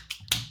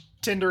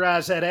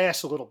tenderize that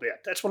ass a little bit.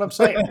 That's what I'm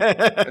saying.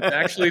 It's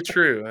actually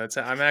true.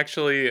 I'm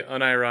actually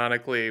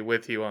unironically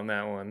with you on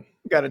that one.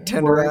 Got to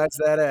tenderize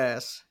that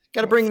ass.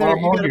 Got to bring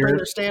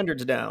their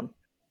standards down.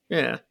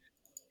 Yeah.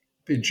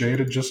 Be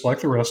jaded just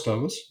like the rest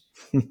of us.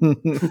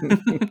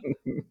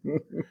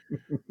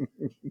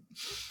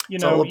 You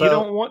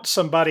don't want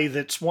somebody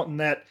that's wanting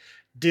that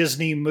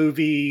Disney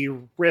movie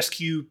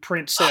rescue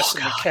princess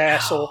in the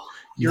castle. No.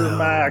 You're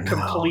my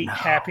complete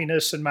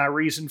happiness and my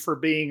reason for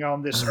being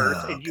on this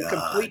earth, and you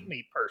complete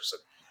me, person.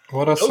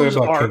 What I say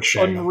about kink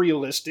shaming?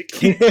 Unrealistic.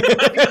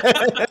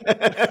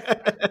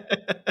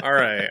 All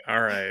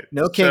right.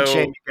 No kink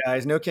shaming,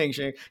 guys. No kink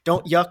shaming.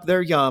 Don't yuck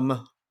their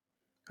yum.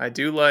 I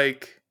do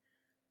like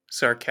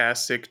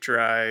sarcastic,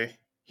 dry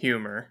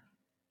humor.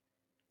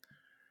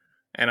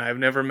 And I've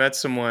never met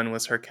someone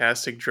with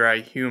sarcastic, dry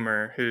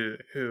humor who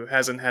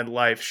hasn't had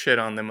life shit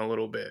on them a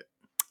little bit.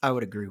 I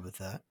would agree with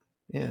that.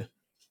 Yeah.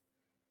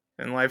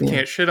 And life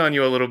can't shit on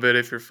you a little bit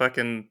if you're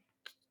fucking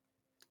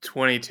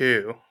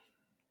 22.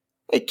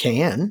 It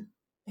can.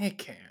 It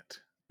can't.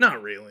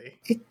 Not really.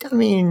 I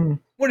mean...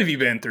 What have you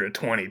been through at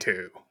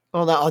 22?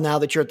 Well, now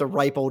that you're at the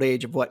ripe old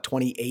age of,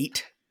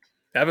 28?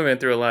 I haven't been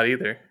through a lot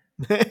either.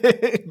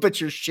 But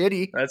you're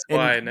shitty. That's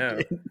why I know.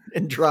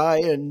 And dry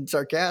and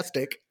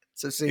sarcastic.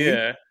 So see?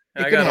 Yeah.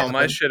 I got all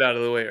my shit out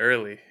of the way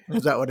early.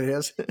 Is that what it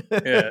is?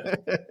 Yeah.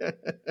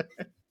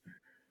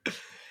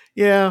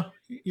 Yeah.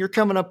 You're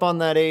coming up on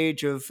that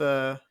age of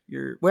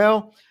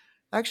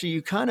actually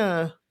you kind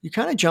of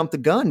jumped the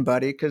gun,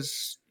 buddy,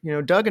 because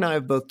Doug and I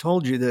have both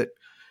told you that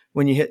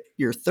when you hit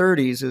your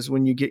 30s is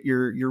when you get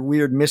your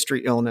weird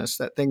mystery illness,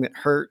 that thing that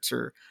hurts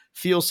or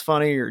feels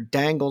funny or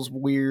dangles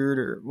weird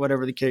or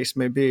whatever the case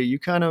may be. You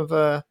kind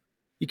of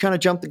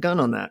jumped the gun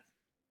on that.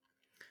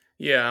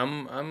 Yeah,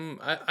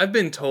 I've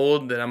been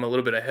told that I'm a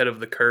little bit ahead of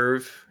the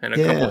curve in a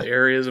couple of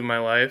areas of my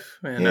life,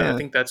 and I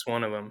think that's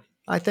one of them.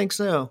 I think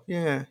so.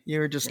 Yeah, you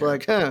were just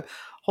like,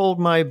 hold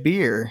my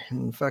beer,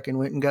 and fucking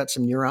went and got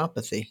some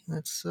neuropathy.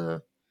 That's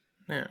like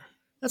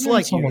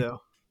you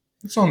though.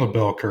 It's on the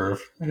bell curve.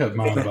 I had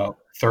mine about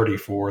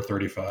 34,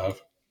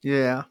 35.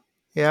 Yeah.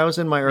 Yeah, I was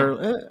in my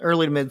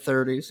early to mid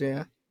 30s,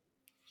 yeah.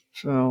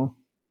 So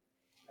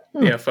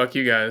yeah, fuck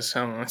you guys.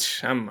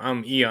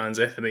 I'm eons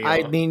ahead of you.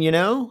 I mean,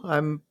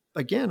 I'm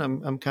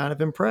kind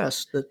of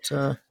impressed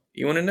that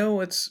you want to know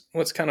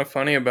what's kind of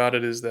funny about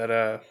it is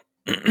that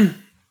the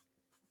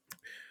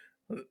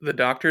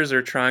doctors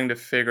are trying to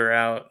figure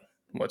out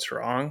what's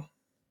wrong.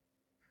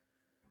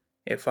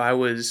 If I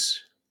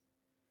was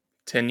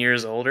 10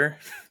 years older,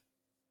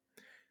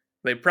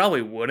 they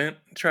probably wouldn't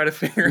try to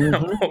figure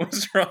out what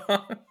was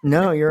wrong.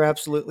 No, you're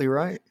absolutely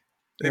right.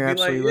 They'd be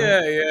like,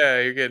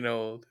 yeah, you're getting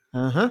old.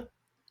 Uh-huh.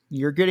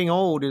 You're getting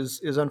old is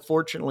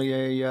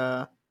unfortunately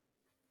a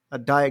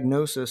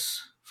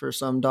diagnosis for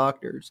some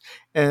doctors.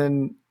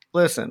 And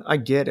listen, I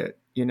get it.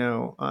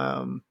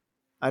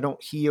 I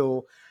don't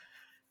heal.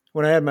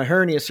 When I had my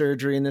hernia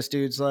surgery and this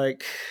dude's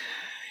like,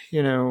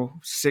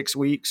 6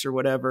 weeks or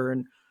whatever,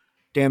 and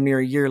damn near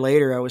a year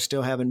later, I was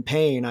still having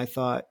pain. I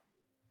thought,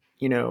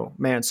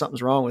 man,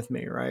 something's wrong with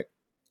me, right?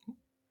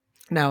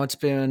 Now it's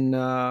been,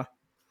 a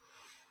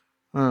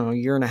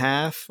year and a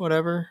half,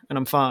 whatever, and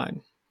I'm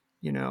fine.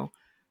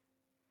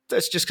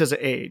 That's just because of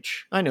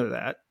age. I know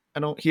that.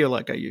 I don't heal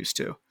like I used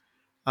to.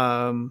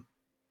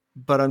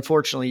 But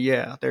unfortunately,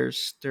 yeah,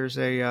 there's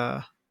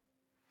a,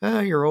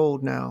 you're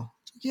old now.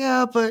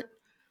 Yeah, but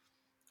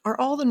are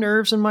all the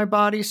nerves in my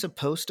body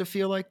supposed to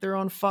feel like they're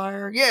on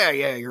fire? Yeah,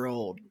 you're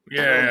old.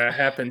 Yeah, it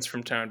happens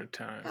from time to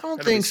time. I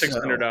don't think so.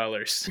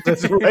 $600.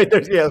 That's right.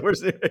 Yeah,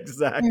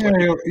 exactly.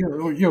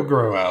 Yeah, you'll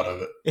grow out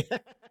of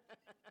it.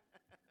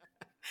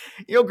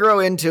 You'll grow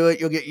into it.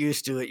 You'll get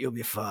used to it. You'll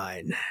be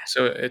fine.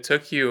 So it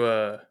took you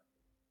a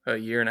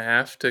year and a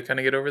half to kind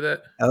of get over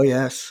that? Oh,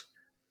 yes.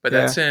 But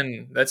that's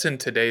in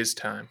today's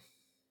time.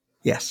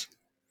 Yes.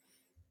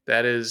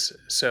 That is,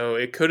 so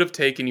it could have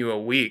taken you a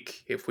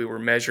week if we were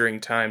measuring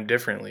time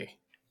differently.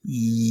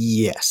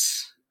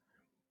 Yes.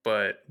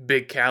 But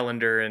Big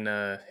Calendar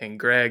and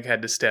Greg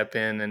had to step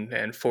in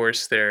and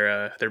force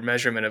their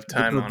measurement of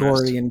time on us.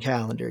 Gregorian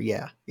calendar,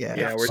 yeah.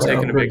 Yeah, we're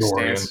taking a big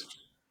stance.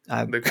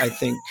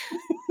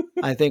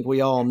 I think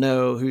we all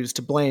know who's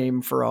to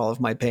blame for all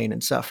of my pain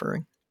and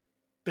suffering.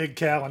 Big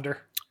Calendar.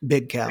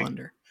 Big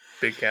Calendar.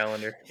 Big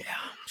Calendar. Yeah.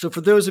 So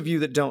for those of you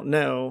that don't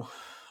know,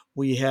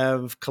 we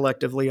have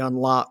collectively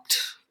unlocked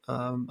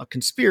a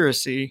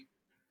conspiracy.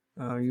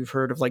 You've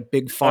heard of like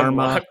Big Pharma.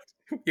 Unlocked?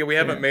 Yeah, we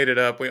haven't made it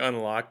up. We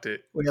unlocked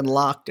it. We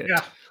unlocked it.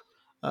 Yeah.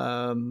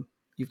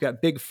 You've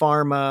got Big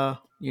Pharma,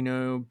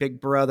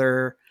 Big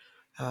Brother,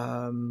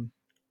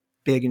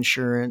 Big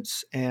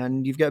Insurance,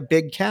 and you've got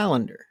Big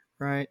Calendar,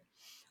 right?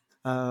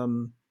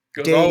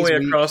 Goes all the way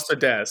across the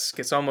desk.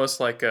 It's almost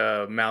like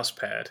a mouse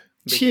pad.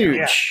 It's huge.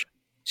 Yeah.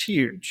 It's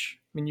huge.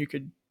 I mean, you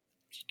could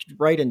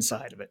write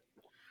inside of it.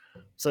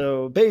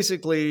 So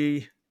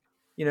basically,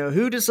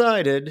 who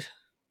decided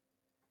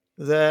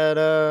that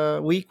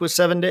a week was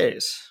 7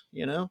 days,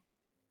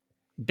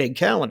 Big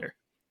Calendar,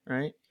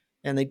 right?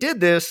 And they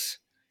did this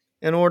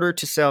in order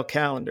to sell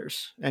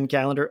calendars and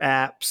calendar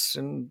apps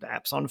and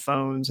apps on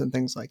phones and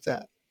things like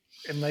that.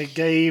 And they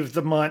gave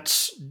the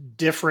months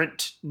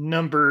different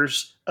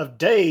numbers of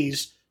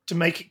days to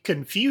make it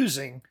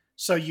confusing.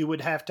 So you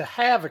would have to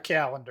have a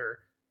calendar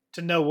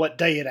to know what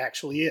day it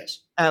actually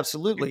is.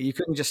 Absolutely. You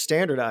couldn't just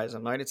standardize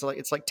them, right? It's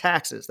like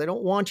taxes. They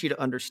don't want you to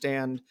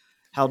understand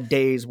how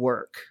days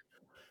work,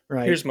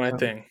 right? Here's my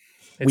thing.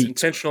 It's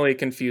intentionally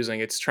confusing.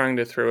 It's trying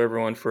to throw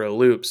everyone for a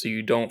loop so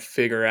you don't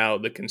figure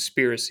out the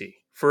conspiracy.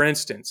 For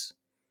instance,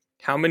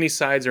 how many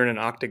sides are in an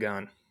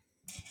octagon?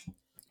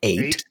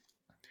 8.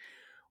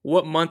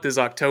 What month is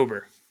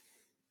October?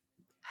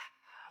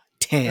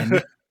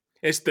 10.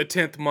 It's the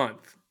 10th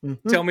month.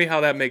 Mm-hmm. Tell me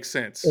how that makes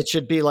sense. It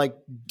should be like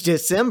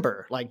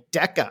December, like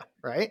Deca,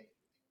 right?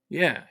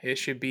 Yeah, it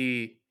should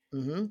be.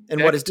 Mm-hmm.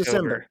 And what is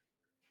December?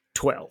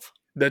 12.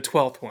 The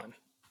 12th one.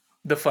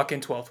 The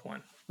fucking 12th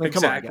one. I mean,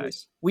 exactly. Come on,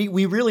 guys.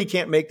 We really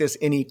can't make this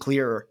any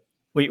clearer.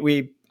 I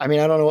mean, I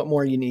don't know what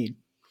more you need.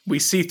 We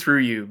see through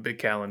you, big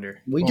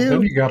calendar. We Well, do.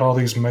 then you got all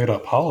these made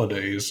up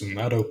holidays, and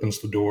that opens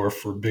the door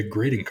for big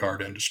greeting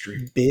card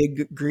industry.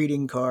 Big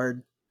greeting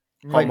card.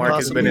 Hallmark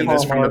has been in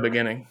this from the Hallmark.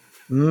 beginning.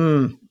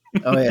 Mm.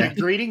 Oh yeah. Big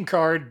greeting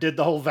card did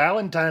the whole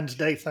Valentine's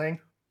Day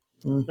thing.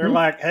 Mhm. They're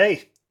like,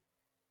 hey,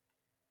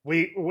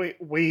 we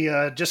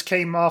just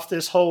came off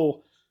this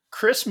whole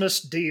Christmas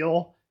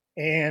deal,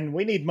 and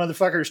we need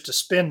motherfuckers to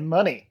spend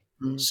money.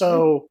 Mhm.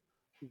 So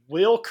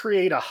we'll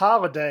create a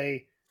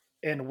holiday,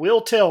 and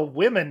we'll tell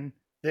women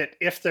that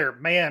if their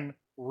man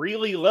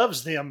really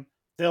loves them,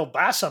 they'll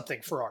buy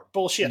something for our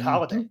bullshit Mhm.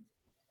 holiday.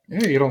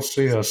 Yeah, you don't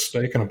see a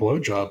steak and a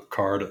blowjob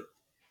card at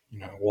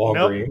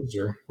Walgreens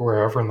or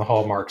wherever in the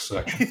Hallmark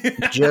section.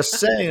 Just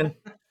saying.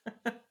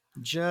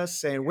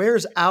 Just saying.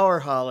 Where's our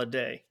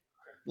holiday,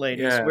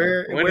 ladies? Yeah.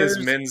 When is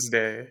Men's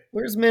Day?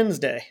 Where's Men's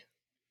Day?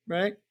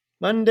 Right?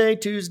 Monday,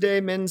 Tuesday,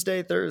 Men's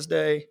Day,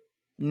 Thursday.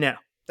 No,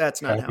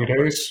 that's not Happy how it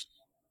works. days.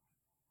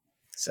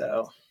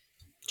 So,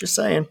 just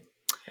saying.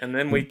 And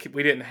then we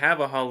didn't have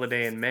a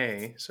holiday in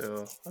May,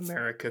 so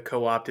America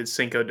co-opted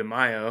Cinco de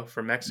Mayo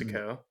for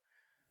Mexico.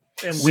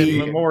 And We-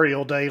 then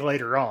Memorial Day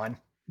later on.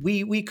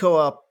 We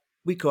co-op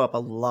a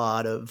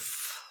lot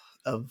of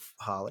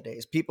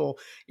holidays. People,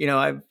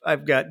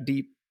 I've got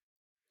deep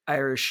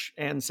Irish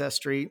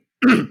ancestry,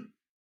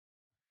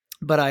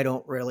 but I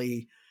don't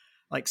really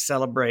like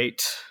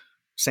celebrate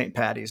St.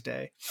 Patty's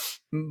Day.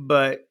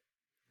 But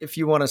if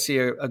you want to see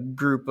a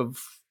group of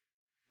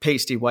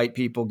pasty white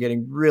people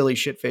getting really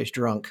shit-faced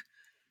drunk,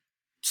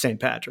 St.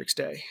 Patrick's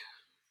Day.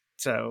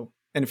 So,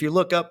 and if you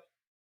look up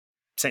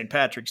St.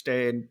 Patrick's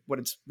Day and what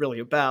it's really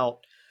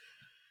about,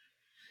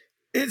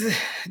 it's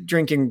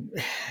drinking.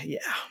 Yeah.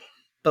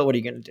 But what are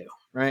you going to do,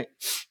 right?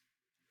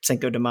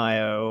 Cinco de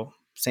Mayo,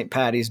 St.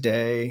 Patty's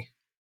Day.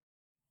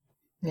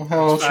 Well,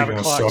 how else are 5 you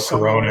going to o'clock sell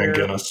Corona and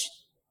somewhere. Guinness?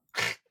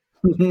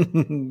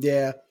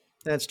 Yeah,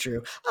 that's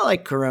true. I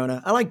like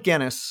Corona. I like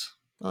Guinness.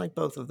 I like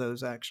both of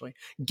those, actually.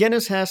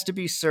 Guinness has to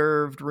be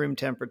served room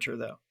temperature,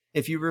 though.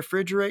 If you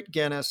refrigerate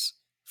Guinness,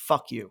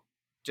 fuck you.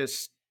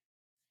 Just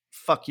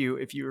fuck you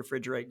if you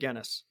refrigerate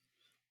Guinness.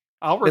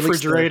 I'll At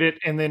least refrigerate it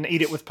and then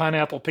eat it with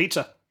pineapple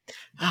pizza.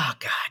 Oh,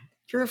 God.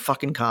 You're a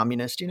fucking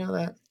communist. You know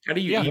that? How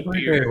do you Yeah. eat Every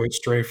day beer? we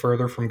stray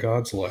further from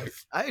God's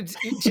life.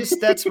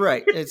 That's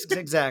right. It's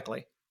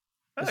exactly.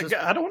 This is-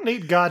 I don't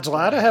need God's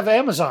light. I have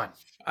Amazon.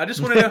 I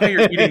just want to know how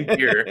you're eating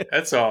beer.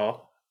 That's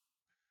all.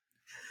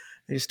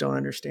 I just don't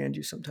understand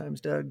you sometimes,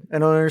 Doug. I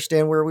don't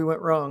understand where we went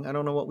wrong. I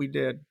don't know what we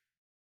did.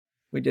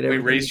 We did We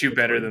everything raised you could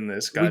better do. than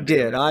this. We God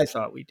did. I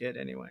thought we did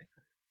anyway.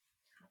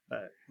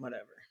 But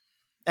whatever.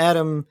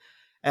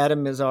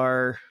 Adam is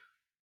our.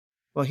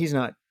 Well, he's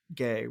not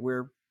gay.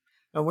 We're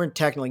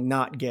technically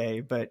not gay,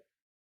 but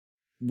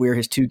we're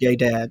his two gay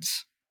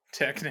dads.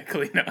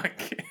 Technically not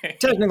gay.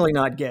 Technically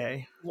not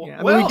gay. Yeah,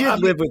 I mean, we did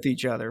live with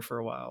each other for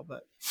a while,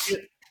 but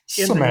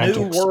In Semantics.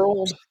 the new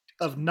world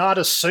of not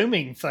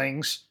assuming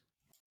things,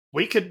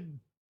 we could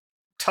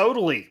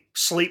totally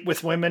sleep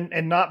with women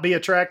and not be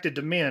attracted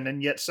to men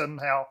and yet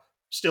somehow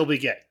still be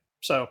gay.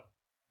 So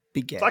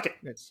be gay. fuck it.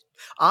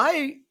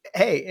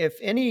 If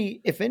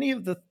any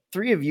of the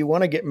three of you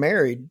want to get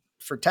married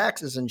for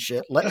taxes and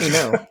shit, let me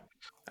know.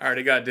 I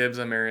already got dibs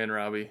on Mary and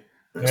Robbie.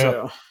 Yeah.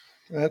 So,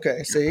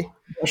 okay, see.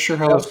 Not sure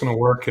how that's going to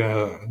work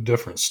in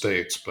different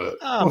states, but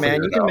Oh we'll man,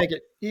 figure you it can out. make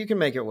it. You can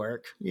make it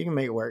work. You can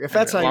make it work. If And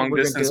that's how we're going to do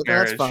long-distance it,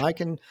 that's marriage.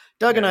 fine.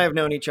 Doug and I Yeah. have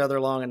known each other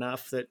long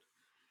enough that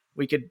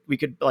we could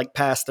like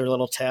pass their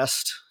little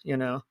test. You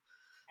know,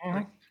 Well,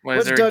 is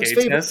what's there a Doug's gay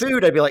favorite test?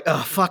 food? I'd be like,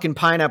 oh, fucking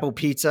pineapple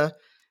pizza,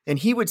 and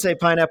he would say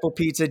pineapple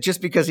pizza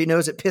just because he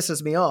knows it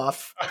pisses me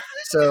off.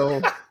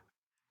 So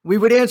we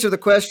would answer the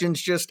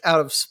questions just out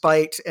of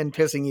spite and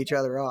pissing each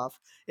other off.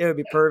 It would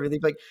be perfect.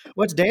 He'd be like,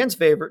 what's Dan's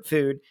favorite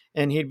food?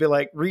 And he'd be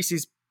like,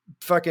 Reese's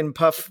fucking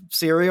puff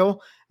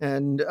cereal.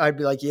 And I'd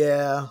be like,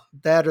 yeah,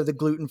 that or the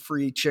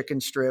gluten-free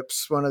chicken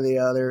strips, one or the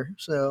other.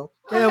 So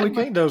I yeah, we haven't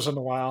could. made those in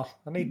a while.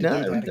 I need to do No,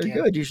 that they're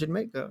again. good. You should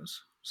make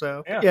those.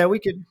 So Yeah. yeah, we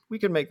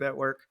could make that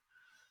work.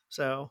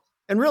 So,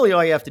 and really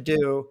all you have to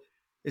do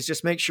is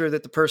just make sure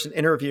that the person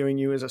interviewing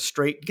you is a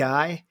straight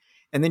guy,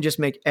 and then just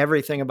make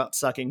everything about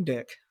sucking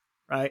dick,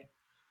 right?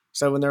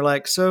 So when they're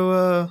like,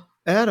 so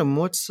Adam,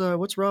 what's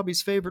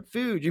Robbie's favorite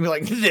food? You'd be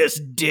like, this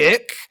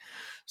dick.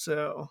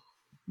 So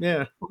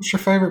yeah, What's your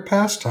favorite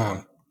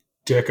pastime?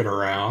 Dicking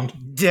around.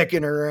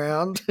 dicking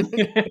around.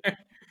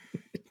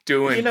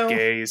 Doing You know-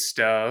 gay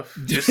stuff.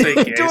 Just say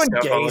gay Doing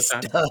stuff all gay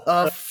the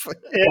time. stuff.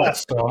 Yeah. Butt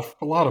stuff.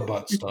 A lot of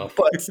butt stuff.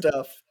 Butt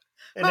stuff.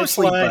 And it's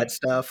Mostly like butt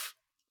stuff.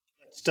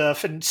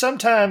 stuff. And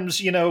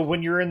sometimes,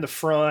 when you're in the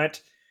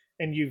front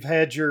and you've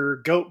had your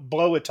goat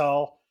blow it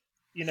all,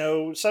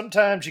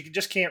 sometimes you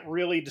just can't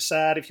really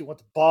decide if you want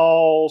the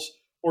balls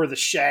or the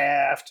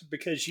shaft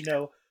because,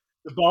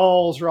 the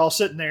balls are all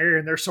sitting there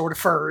and they're sort of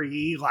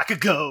furry like a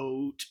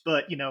goat,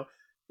 but, the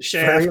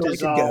shaft Furry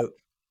is like a all goat.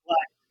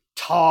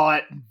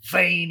 taut and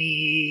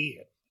veiny,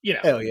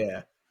 Hell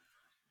yeah.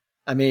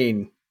 I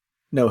mean,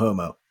 no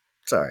homo.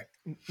 Sorry.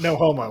 no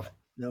homo.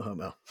 No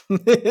homo.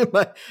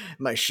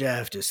 my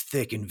shaft is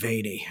thick and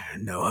veiny.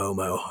 No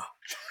homo.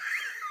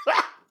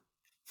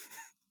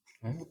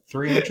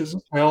 3 inches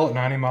of hell at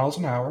 90 miles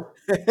an hour.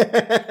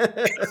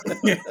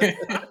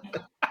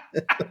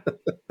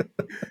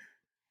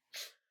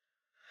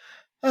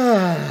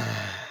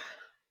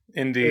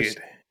 Indeed.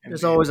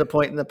 There's always a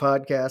point in the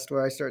podcast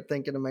where I start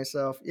thinking to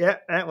myself, yeah,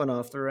 that went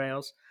off the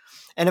rails.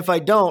 And if I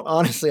don't,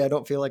 honestly, I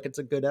don't feel like it's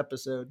a good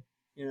episode.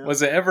 You know?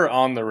 Was it ever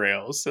on the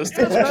rails? I was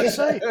about to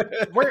say,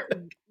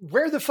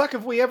 where the fuck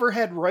have we ever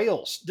had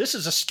rails? This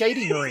is a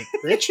skating rink,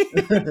 bitch. You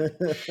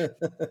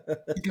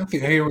got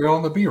the A rail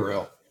and the B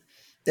rail.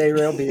 A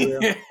rail, B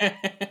rail.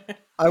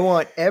 I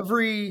want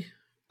every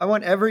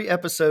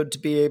episode to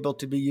be able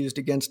to be used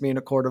against me in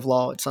a court of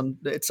law at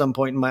some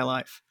point in my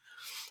life.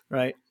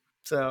 Right.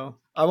 So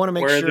I want to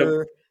make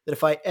sure that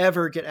if I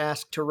ever get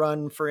asked to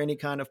run for any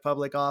kind of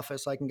public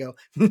office, I can go,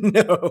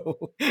 no,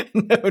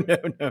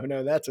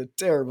 that's a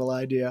terrible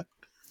idea.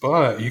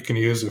 But you can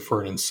use it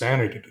for an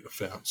insanity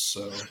defense.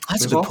 So that's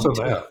there's also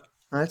that.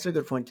 That's a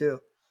good point too.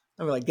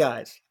 I'm like,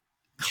 guys,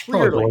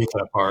 probably delete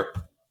that part.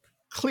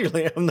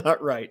 Clearly I'm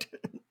not right.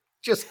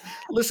 Just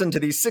listen to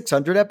these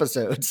 600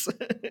 episodes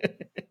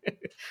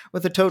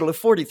with a total of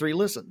 43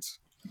 listens.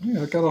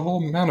 Yeah, I got a whole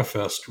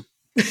manifest over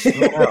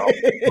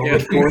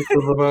the course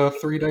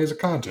of 3 days of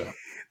content.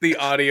 The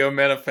audio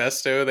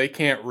manifesto, they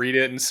can't read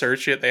it and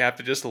search it. They have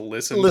to just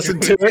listen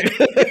to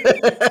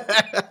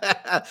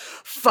it.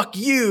 Fuck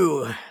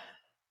you,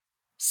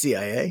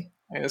 CIA.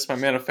 I guess my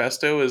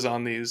manifesto is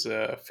on these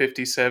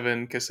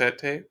 57 cassette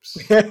tapes.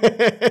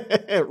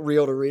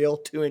 Reel to reel,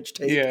 2-inch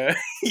tape. Yeah.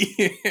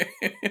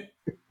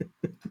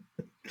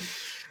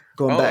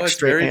 Going back it's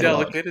straight very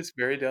analog. delicate. It's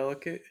very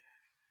delicate.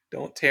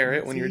 Don't tear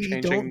it when you're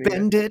changing. Don't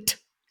bend it.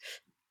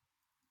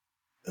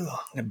 Oh,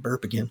 I'm going to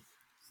burp again.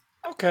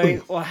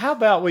 Okay, well, how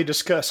about we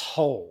discuss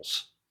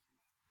holes?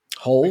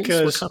 Holes?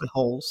 Because, what kind of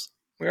holes?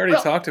 We already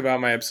talked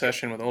about my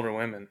obsession with older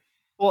women.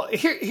 Well,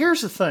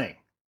 here's the thing.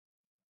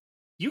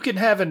 You can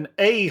have an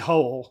A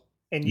hole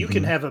and you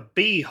can have a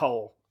B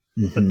hole,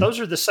 but those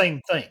are the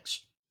same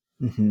things.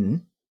 Mm-hmm.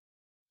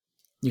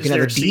 You can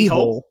have a D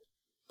hole.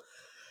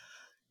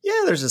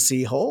 Yeah, there's a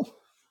C hole.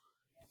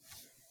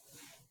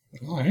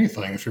 Well,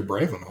 anything if you're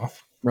brave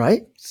enough.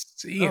 Right?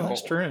 C hole.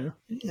 That's true.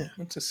 Yeah.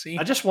 What's a C?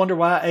 I just wonder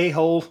why A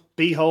hole,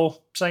 B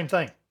hole, same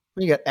thing.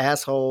 You got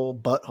asshole,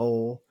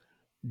 butthole,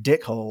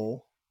 dick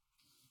hole.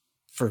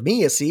 For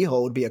me, a C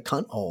hole would be a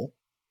cunt hole.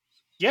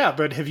 Yeah,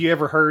 but have you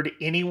ever heard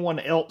anyone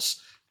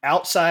else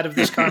outside of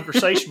this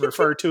conversation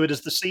refer to it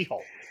as the C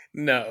hole?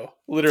 No.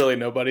 Literally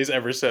nobody's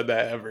ever said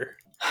that ever.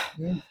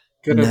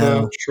 Get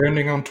it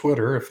trending on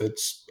Twitter if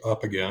it's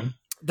up again.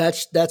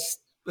 That's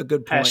a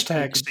good point.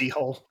 Hashtag C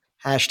hole.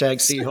 Hashtag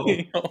C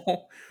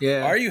hole.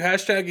 Yeah. Are you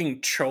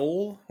hashtagging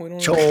Chol?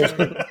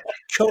 Chole.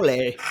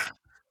 Chole.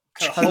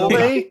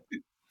 Chole?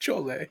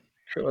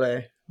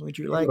 Chole. Would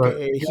you like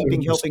a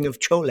heaping helping of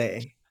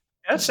chole?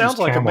 That sounds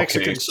like a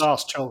Mexican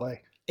sauce, chole.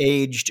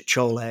 Aged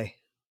chole.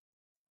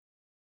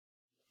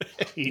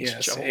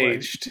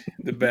 Aged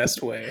the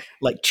best way.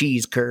 Like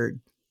cheese curd.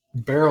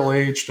 Barrel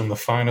aged in the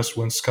finest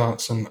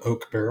Wisconsin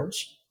oak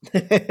barrels.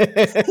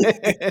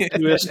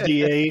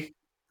 USDA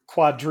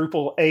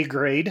quadruple A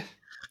grade.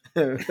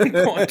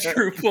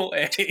 Quadruple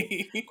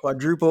A.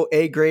 Quadruple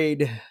A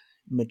grade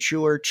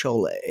mature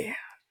chole.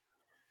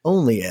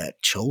 Only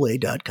at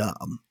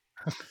chole.com.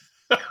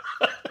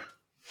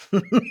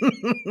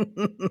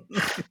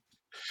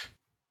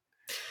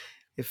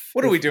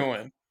 What are we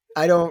doing?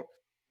 I don't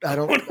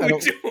know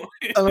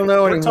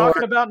anymore. We're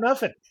talking about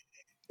nothing.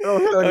 I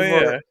don't know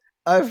anymore.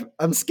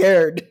 I'm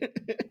scared.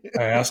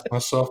 I ask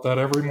myself that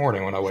every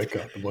morning when I wake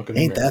up and look at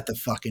Ain't that the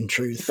fucking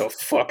truth? What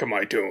the fuck am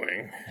I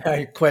doing?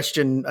 I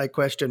question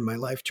my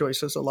life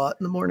choices a lot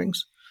in the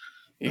mornings.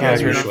 You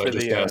guys are usually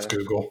just ask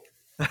Google.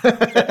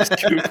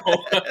 Ask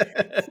Google.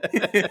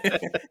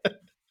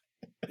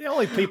 The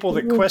only people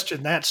that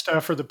question that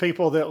stuff are the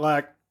people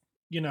that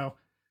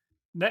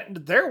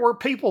there were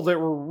people that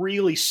were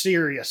really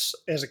serious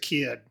as a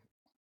kid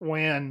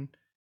when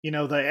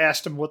they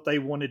asked them what they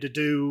wanted to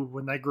do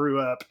when they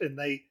grew up, and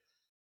they,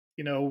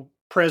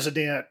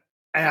 president,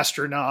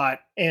 astronaut,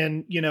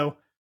 and,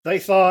 they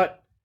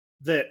thought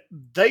that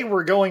they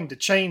were going to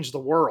change the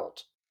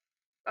world.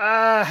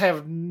 I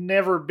have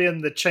never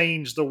been the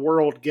change the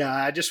world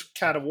guy. I just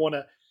kind of want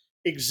to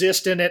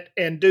exist in it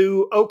and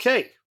do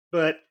okay.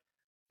 But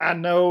I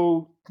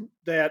know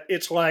that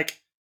it's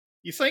like,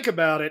 you think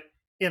about it,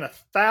 in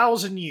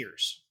 1,000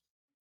 years,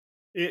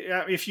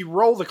 if you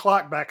roll the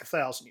clock back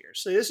 1,000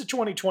 years, so this is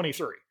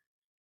 2023.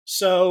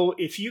 So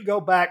if you go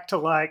back to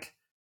like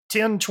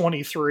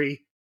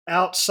 1023,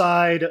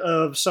 outside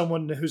of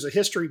someone who's a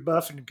history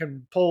buff and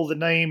can pull the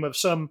name of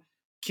some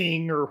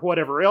king or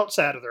whatever else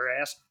out of their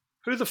ass,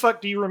 who the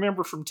fuck do you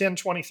remember from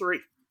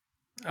 1023?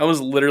 I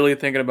was literally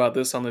thinking about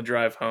this on the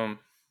drive home.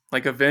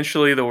 Like,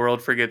 eventually the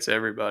world forgets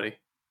everybody.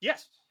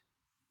 Yes.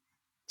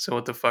 So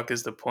what the fuck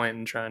is the point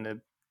in trying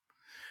to...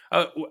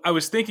 I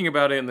was thinking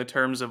about it in the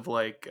terms of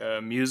like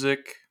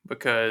music,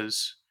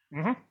 because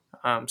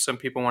some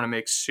people want to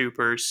make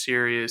super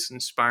serious,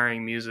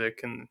 inspiring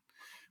music and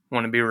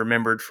want to be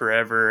remembered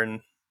forever.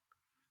 And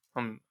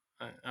I'm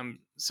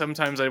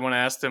sometimes I want to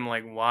ask them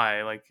like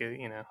why. Like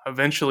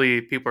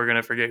eventually people are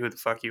gonna forget who the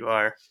fuck you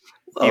are,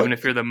 even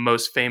if you're the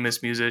most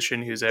famous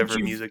musician who's ever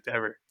musicked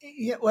ever.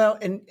 Yeah, well,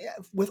 and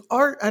with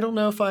art, I don't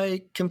know if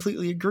I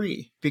completely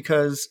agree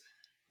because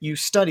you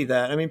study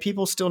that. I mean,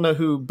 people still know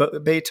who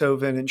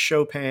Beethoven and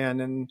Chopin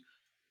and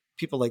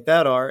people like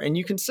that are, and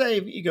you can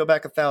say you go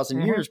back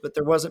 1,000 years, but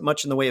there wasn't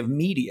much in the way of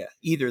media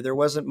either. There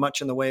wasn't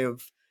much in the way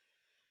of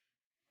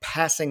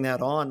passing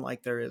that on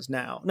like there is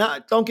now. Now,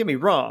 don't get me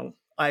wrong.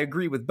 I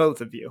agree with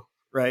both of you,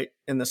 right?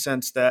 In the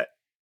sense that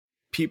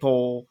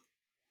people's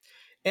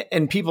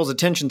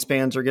attention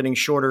spans are getting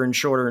shorter and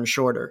shorter and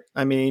shorter.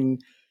 I mean,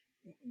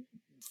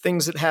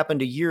 things that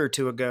happened a year or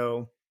two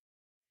ago,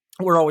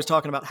 we're always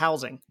talking about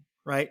housing,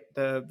 right?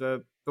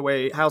 The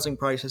way housing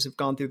prices have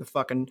gone through the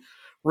fucking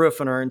roof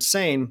and are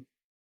insane.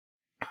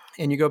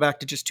 And you go back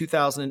to just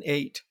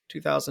 2008,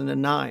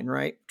 2009,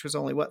 right? Which was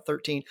only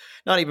 13,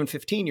 not even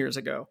 15 years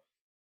ago.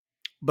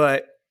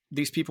 But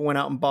these people went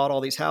out and bought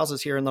all these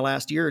houses here in the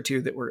last year or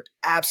two that were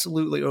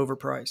absolutely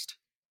overpriced.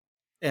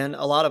 And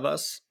a lot of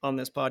us on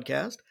this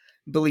podcast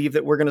believe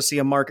that we're going to see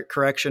a market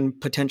correction,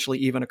 potentially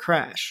even a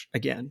crash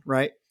again,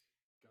 right?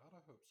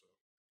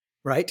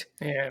 Right?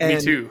 Yeah, and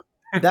me too.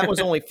 That was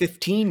only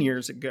 15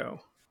 years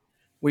ago.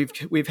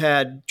 We've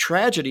had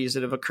tragedies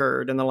that have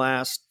occurred in the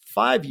last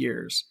 5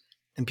 years,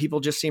 and people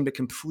just seem to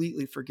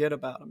completely forget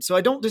about them. So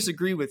I don't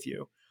disagree with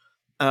you.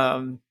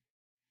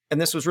 And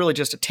this was really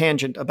just a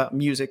tangent about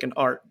music and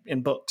art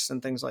and books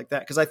and things like that.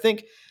 Because I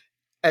think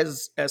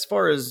as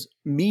far as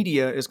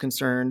media is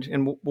concerned,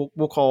 and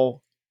we'll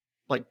call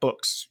like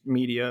books,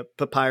 media,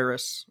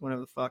 papyrus,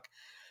 whatever the fuck,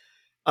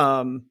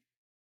 a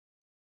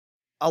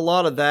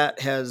lot of that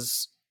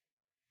has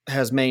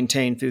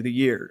maintained through the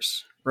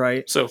years,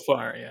 right? So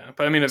far, yeah.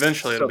 But I mean,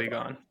 eventually it'll be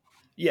gone.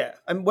 Yeah.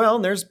 And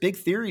there's big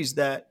theories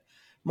that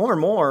more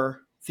and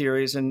more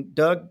theories, and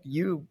Doug,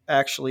 you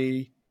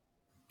actually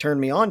turned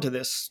me on to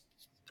this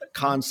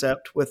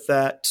concept with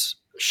that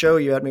show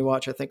you had me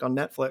watch, I think on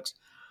Netflix.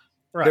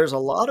 Right. There's a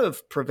lot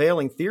of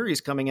prevailing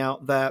theories coming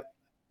out that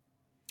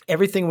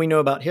everything we know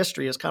about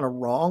history is kind of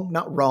wrong.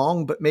 Not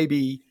wrong, but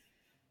maybe...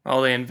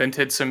 Oh, they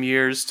invented some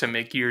years to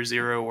make year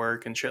zero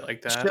work and shit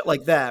like that. Shit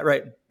like that,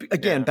 right.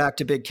 Again, back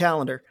to big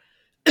calendar.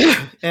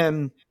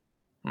 And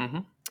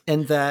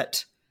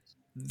that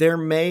there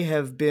may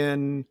have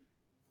been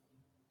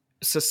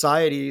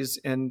societies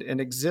and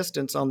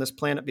existence on this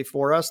planet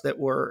before us that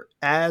were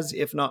as,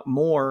 if not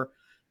more,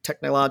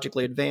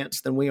 technologically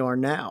advanced than we are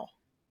now.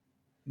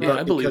 Yeah,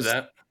 I believe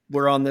that.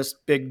 We're on this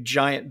big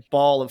giant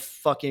ball of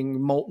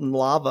fucking molten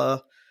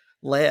lava,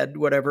 lead,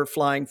 whatever,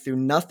 flying through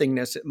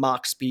nothingness at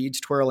Mach speeds,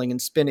 twirling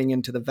and spinning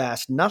into the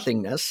vast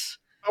nothingness.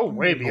 Oh,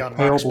 way beyond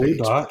Mach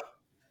speeds.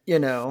 You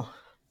know,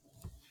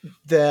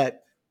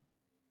 that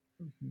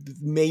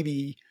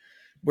maybe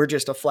we're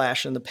just a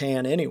flash in the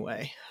pan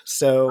anyway.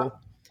 So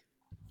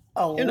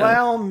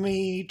allow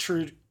me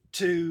to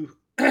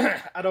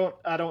I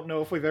don't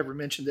know if we've ever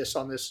mentioned this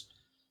on this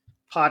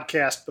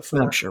podcast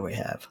before. I'm sure we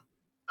have.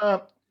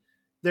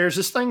 There's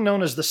this thing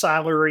known as the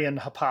Silurian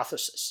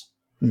hypothesis.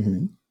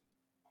 Mm-hmm.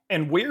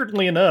 And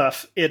weirdly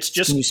enough, it's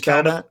just... Can you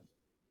spell that?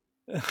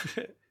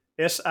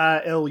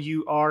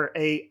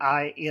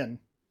 Silurain.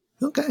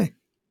 Okay.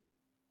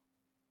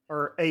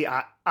 Or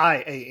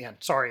IAN.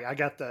 Sorry, I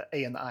got the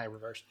A and the I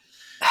reversed.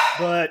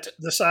 But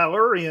the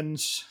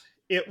Silurians,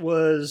 it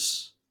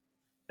was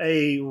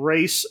a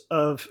race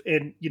of...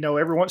 And,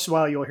 every once in a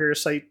while you'll hear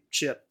us say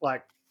shit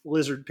like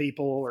lizard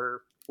people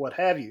or what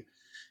have you.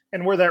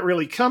 And where that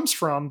really comes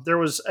from, there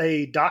was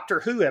a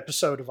Doctor Who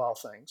episode of all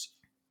things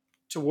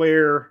to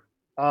where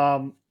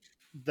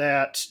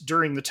that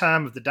during the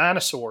time of the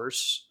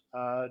dinosaurs,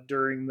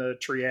 during the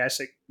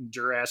Triassic,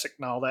 Jurassic,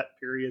 and all that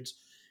periods,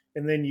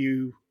 and then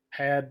you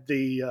had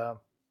the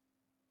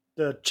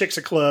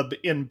Chicxulub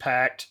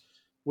impact,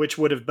 which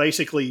would have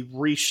basically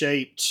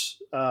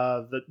reshaped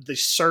the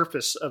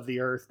surface of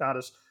the Earth, not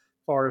as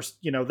far as,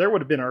 there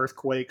would have been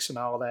earthquakes and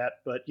all that,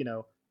 but,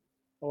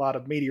 a lot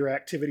of meteor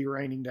activity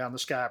raining down the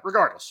sky.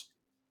 Regardless,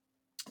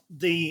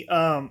 the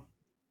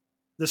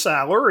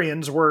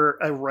Silurians were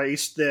a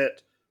race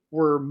that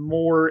were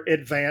more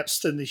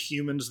advanced than the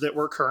humans that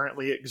were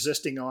currently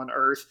existing on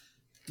Earth,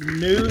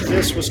 knew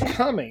this was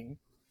coming.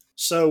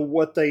 So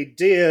what they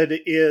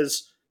did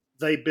is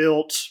they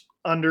built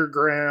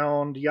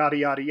underground, yada,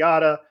 yada,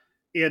 yada,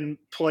 in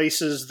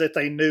places that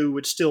they knew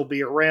would still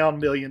be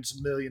around millions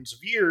and millions of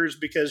years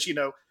because,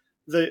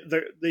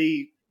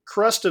 the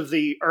crust of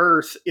the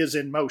Earth is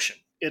in motion.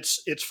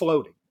 It's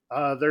floating.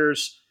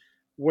 There's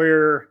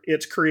where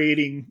it's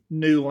creating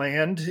new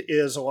land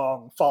is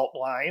along fault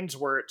lines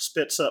where it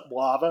spits up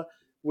lava,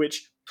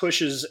 which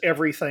pushes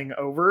everything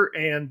over.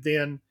 And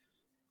then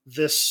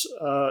these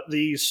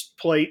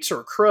plates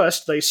or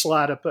crust, they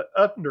slide up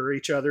under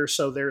each other.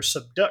 So there's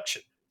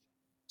subduction.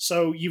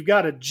 So you've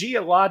got a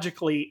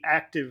geologically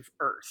active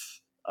Earth.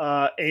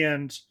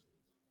 And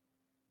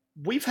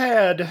we've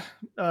had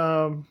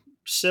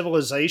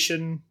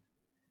civilization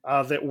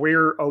that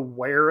we're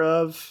aware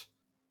of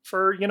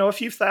for, a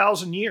few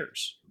thousand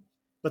years.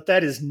 But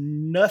that is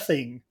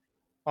nothing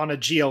on a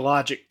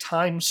geologic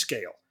time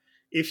scale.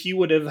 If you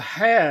would have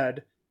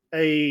had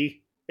a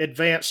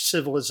advanced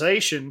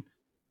civilization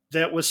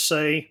that was,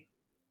 say,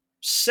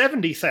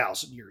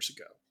 70,000 years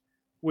ago,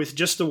 with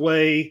just the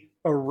way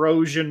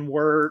erosion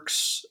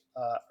works,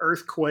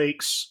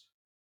 earthquakes,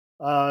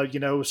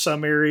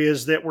 some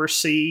areas that were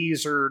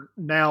seas are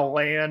now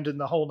land and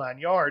the whole nine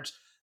yards,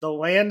 the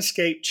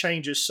landscape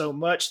changes so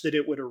much that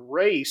it would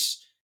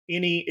erase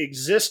any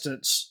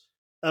existence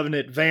of an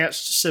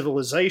advanced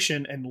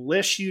civilization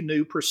unless you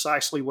knew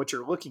precisely what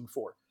you're looking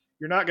for.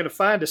 You're not going to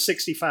find a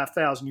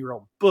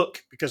 65,000-year-old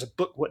book because a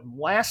book wouldn't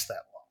last that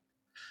long.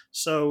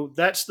 So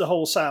that's the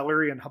whole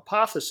Silurian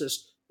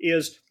hypothesis,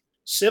 is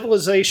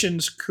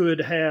civilizations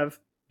could have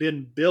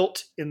been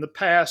built in the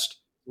past,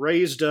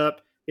 raised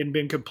up, and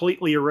been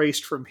completely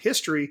erased from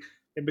history.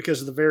 And because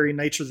of the very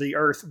nature of the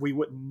Earth, we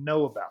wouldn't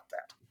know about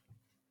that.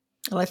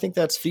 And I think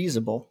that's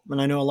feasible.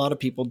 And I know a lot of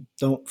people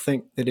don't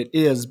think that it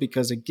is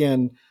because,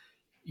 again,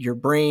 your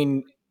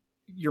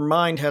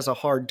mind has a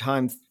hard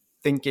time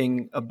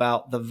thinking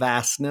about the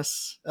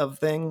vastness of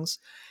things.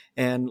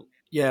 And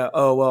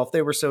if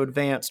they were so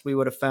advanced, we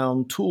would have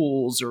found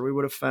tools or we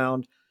would have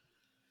found,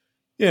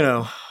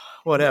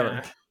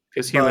 whatever.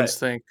 Because humans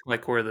think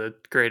like we're the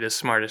greatest,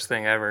 smartest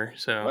thing ever.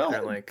 So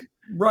they're like,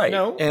 right.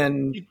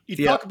 And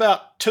you talk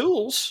about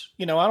tools,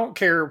 I don't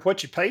care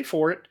what you pay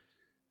for it.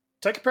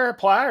 Take a pair of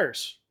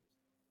pliers,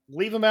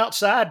 leave them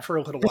outside for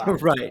a little while.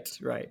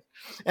 Right.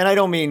 And I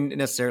don't mean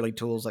necessarily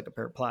tools like a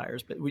pair of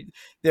pliers, but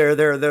there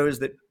are those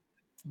that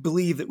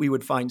believe that we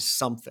would find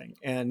something.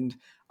 And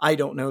I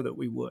don't know that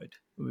we would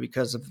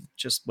because of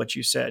just what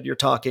you said. You're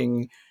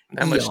talking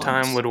that much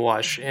time would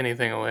wash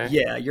anything away.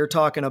 Yeah, you're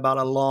talking about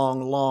a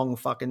long, long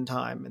fucking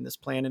time. And this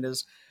planet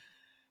is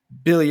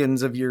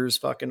billions of years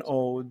fucking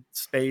old.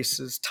 Space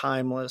is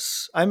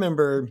timeless. I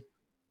remember,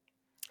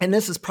 and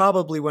this is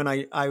probably when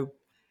I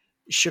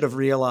should have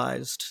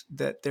realized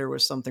that there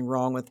was something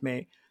wrong with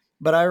me.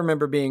 But I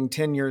remember being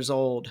 10 years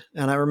old,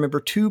 and I remember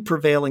two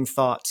prevailing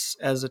thoughts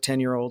as a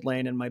 10-year-old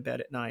laying in my bed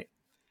at night.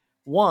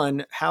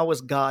 One, how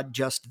was God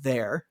just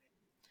there?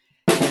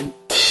 And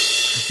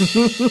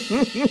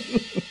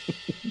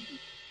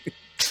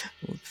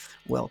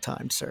well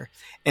timed, sir.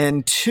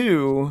 And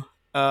two,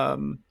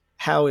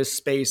 how is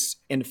space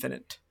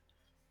infinite?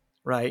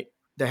 Right?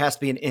 There has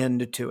to be an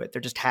end to it.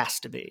 There just has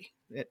to be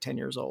at 10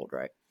 years old,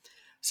 right?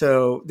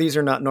 So these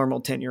are not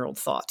normal 10-year-old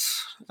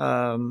thoughts.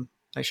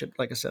 I should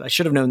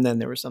have known then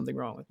there was something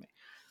wrong with me.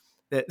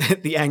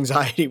 That the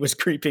anxiety was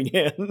creeping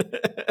in.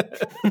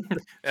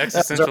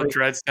 Existential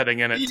dread setting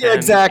in at 10. Yeah,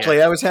 exactly.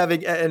 Yeah. I was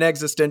having an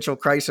existential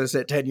crisis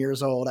at 10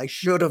 years old. I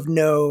should have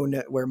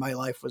known where my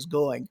life was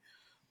going.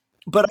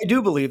 But I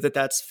do believe that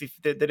that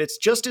it's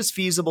just as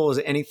feasible as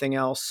anything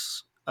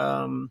else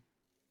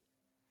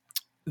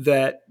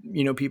that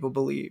people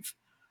believe.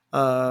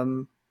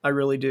 I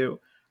really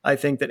do. I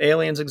think that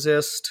aliens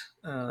exist.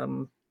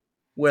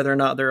 Whether or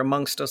not they're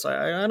amongst us,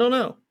 I don't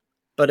know.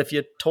 But if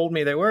you told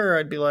me they were,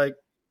 I'd be like,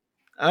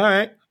 all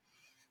right,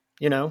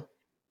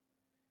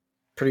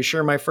 pretty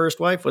sure my first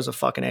wife was a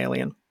fucking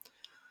alien.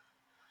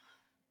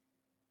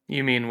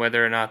 You mean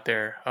whether or not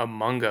they're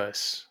among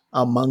us?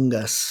 Among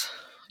us.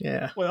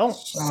 Yeah. Well,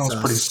 sounds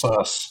pretty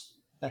sus.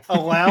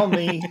 Allow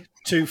me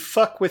to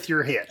fuck with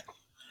your head.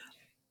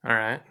 All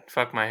right.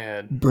 Fuck my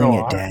head. Bring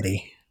it,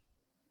 Daddy.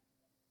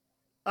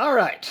 All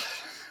right.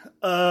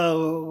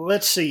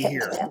 Let's see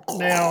here.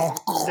 Now,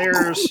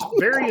 there's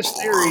various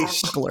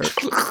theories.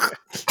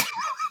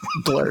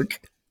 Blurk.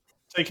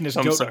 Taking his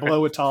goat to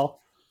blow it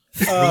all.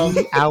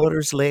 3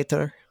 hours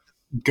later.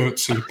 Goat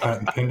seed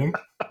patent pending.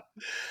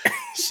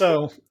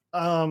 So,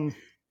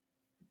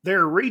 there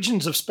are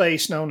regions of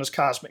space known as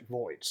cosmic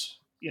voids.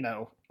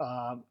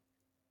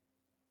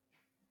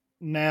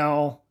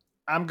 Now,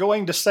 I'm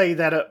going to say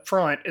that up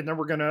front, and then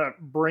we're going to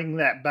bring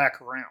that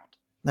back around.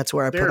 That's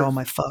where I put all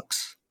my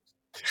fucks.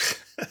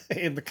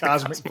 In the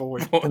cosmic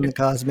void. In the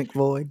cosmic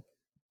void.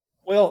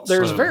 Well,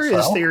 there's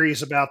various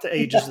theories about the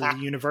ages of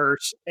the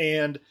universe,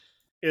 and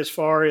as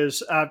far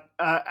as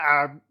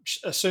I'm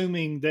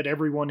assuming that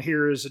everyone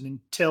here is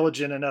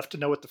intelligent enough to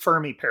know what the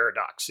Fermi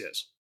paradox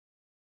is.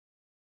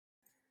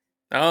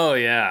 Oh,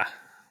 yeah.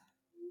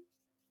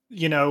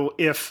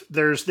 If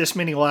there's this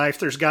many life,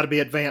 there's got to be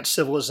advanced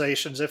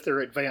civilizations. If there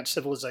are advanced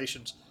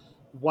civilizations,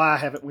 why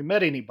haven't we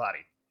met anybody?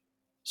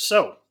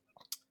 So,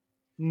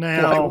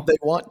 now, why would they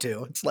want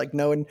to? It's like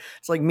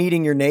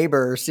meeting your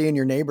neighbor or seeing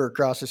your neighbor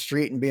across the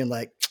street and being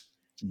like,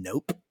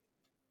 nope.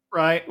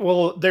 Right.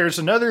 Well, there's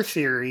another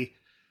theory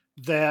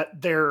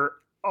that there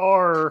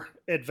are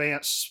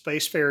advanced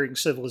spacefaring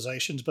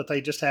civilizations, but they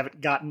just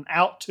haven't gotten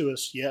out to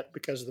us yet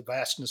because of the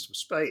vastness of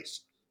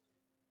space.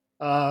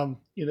 In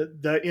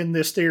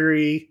this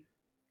theory,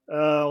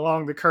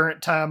 along the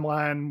current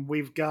timeline,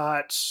 we've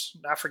got,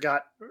 I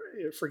forget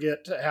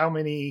how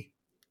many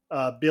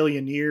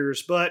billion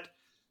years, but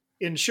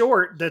in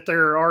short, that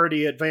there are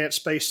already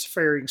advanced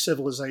spacefaring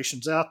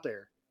civilizations out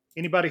there.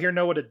 Anybody here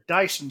know what a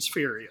Dyson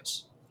sphere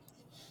is?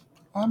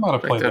 I might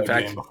have played that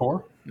game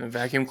before. The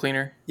vacuum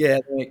cleaner? Yeah,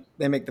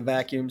 they make the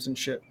vacuums and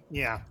shit.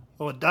 Yeah.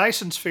 Well, a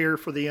Dyson sphere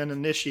for the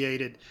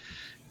uninitiated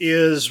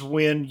is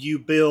when you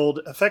build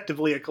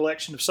effectively a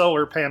collection of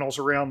solar panels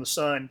around the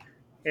sun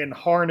and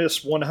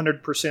harness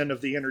 100%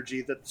 of the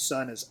energy that the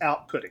sun is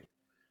outputting.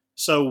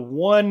 So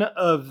one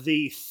of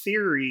the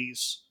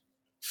theories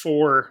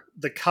for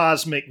the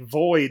cosmic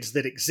voids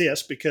that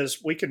exist,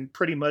 because we can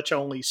pretty much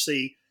only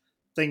see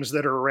things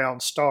that are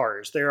around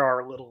stars, there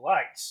are little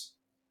lights.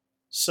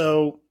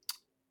 So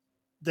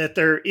that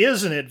there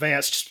is an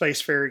advanced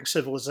spacefaring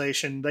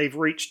civilization, they've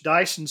reached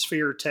Dyson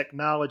sphere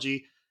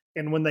technology,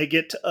 and when they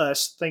get to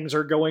us, things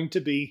are going to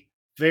be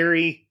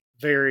very,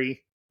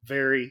 very,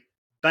 very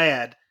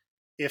bad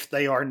if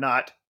they are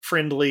not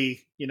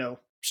friendly,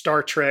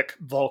 Star Trek,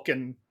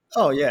 Vulcan,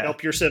 Oh yeah.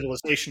 help your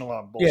civilization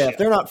along bullshit. Yeah, if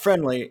they're not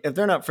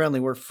friendly,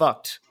 we're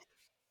fucked.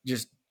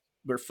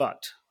 We're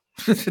fucked.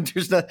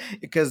 There's not,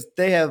 because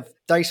they have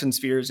Dyson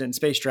spheres in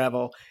space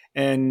travel,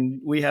 and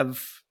we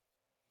have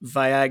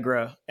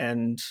Viagra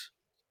and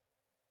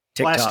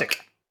TikTok. Plastic.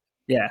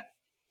 Yeah.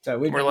 So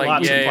We're like,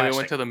 lots of yay, we plastic.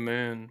 went to the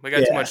moon. We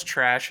got too much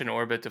trash in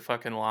orbit to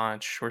fucking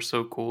launch. We're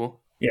so cool.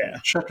 Yeah.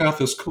 Check out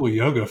this cool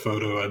yoga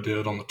photo I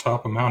did on the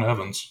top of Mount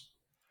Evans.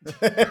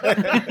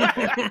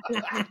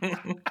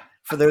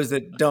 For those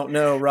that don't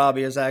know,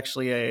 Robbie is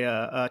actually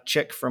a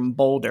chick from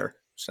Boulder.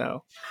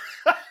 So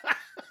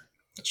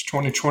It's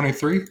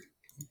 2023.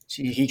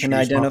 he can Choose my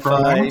identify.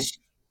 pronouns.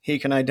 He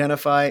can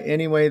identify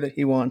any way that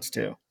he wants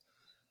to.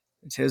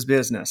 It's his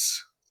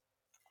business.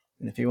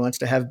 And if he wants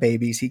to have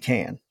babies, he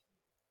can.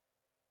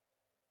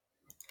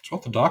 That's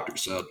what the doctor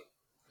said.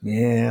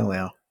 Yeah,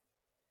 well,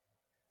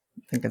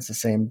 I think it's the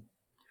same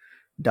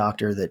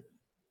doctor that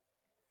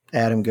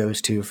Adam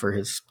goes to for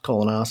his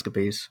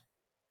colonoscopies.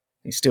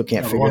 He still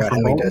can't Yeah, the figure one out from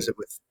how he Boulder? does it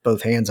with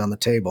both hands on the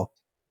table.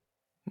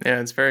 Yeah,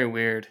 it's very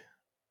weird.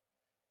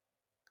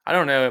 I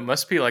don't know. It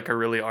must be like a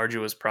really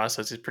arduous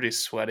process. He's pretty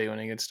sweaty when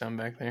he gets done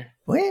back there.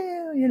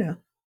 Well,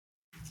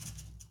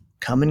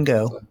 come and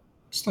go.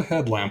 It's the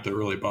headlamp that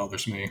really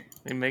bothers me.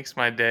 He makes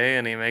my day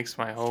and he makes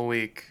my whole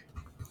week.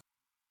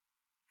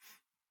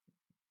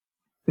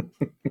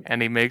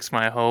 And he makes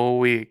my whole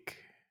week.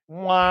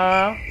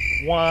 Wah,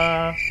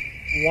 wah,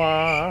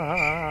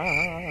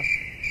 wah.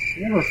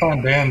 You ever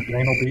find Dan's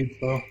anal beads,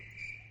 though?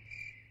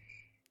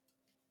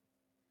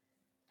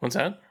 What's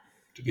that?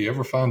 Did you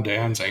ever find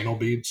Dan's anal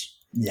beads?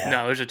 Yeah.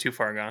 No, those are too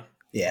far gone.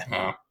 Yeah.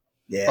 No.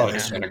 Yeah. Probably They're,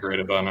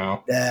 disintegrated by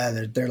now.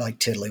 they're like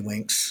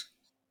tiddlywinks.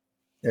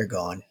 They're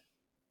gone.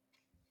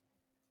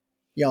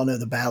 Y'all know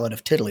the Ballad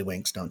of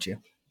Tiddlywinks, don't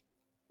you?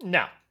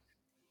 No.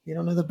 You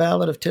don't know the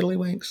Ballad of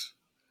Tiddlywinks?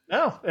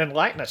 No,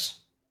 enlighten us.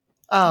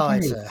 Oh, I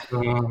it's think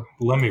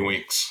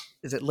Lemmywinks.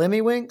 is it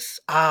Limmywinks?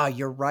 Ah,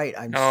 you're right.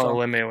 I'm Oh,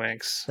 sorry.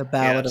 Limmywinks. The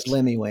Ballad Yes. of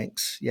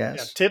Limmywinks. Yeah,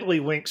 Yes.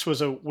 Tiddlywinks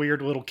was a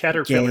weird little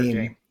caterpillar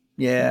game.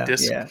 Yeah.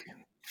 Disc Yeah.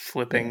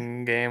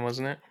 flipping game,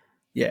 wasn't it?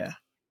 Yeah.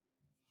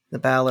 The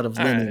Ballad of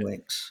All right.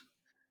 Limmywinks.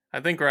 I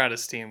think we're out of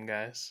steam,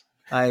 guys.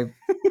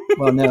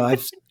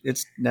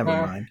 It's never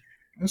mind.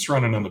 It's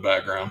running in the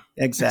background.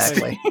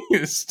 Exactly.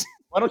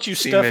 Why don't you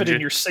Sea stuff it in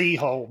midget. your sea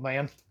hole,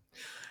 man?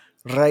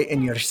 Right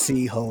in your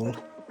sea hole.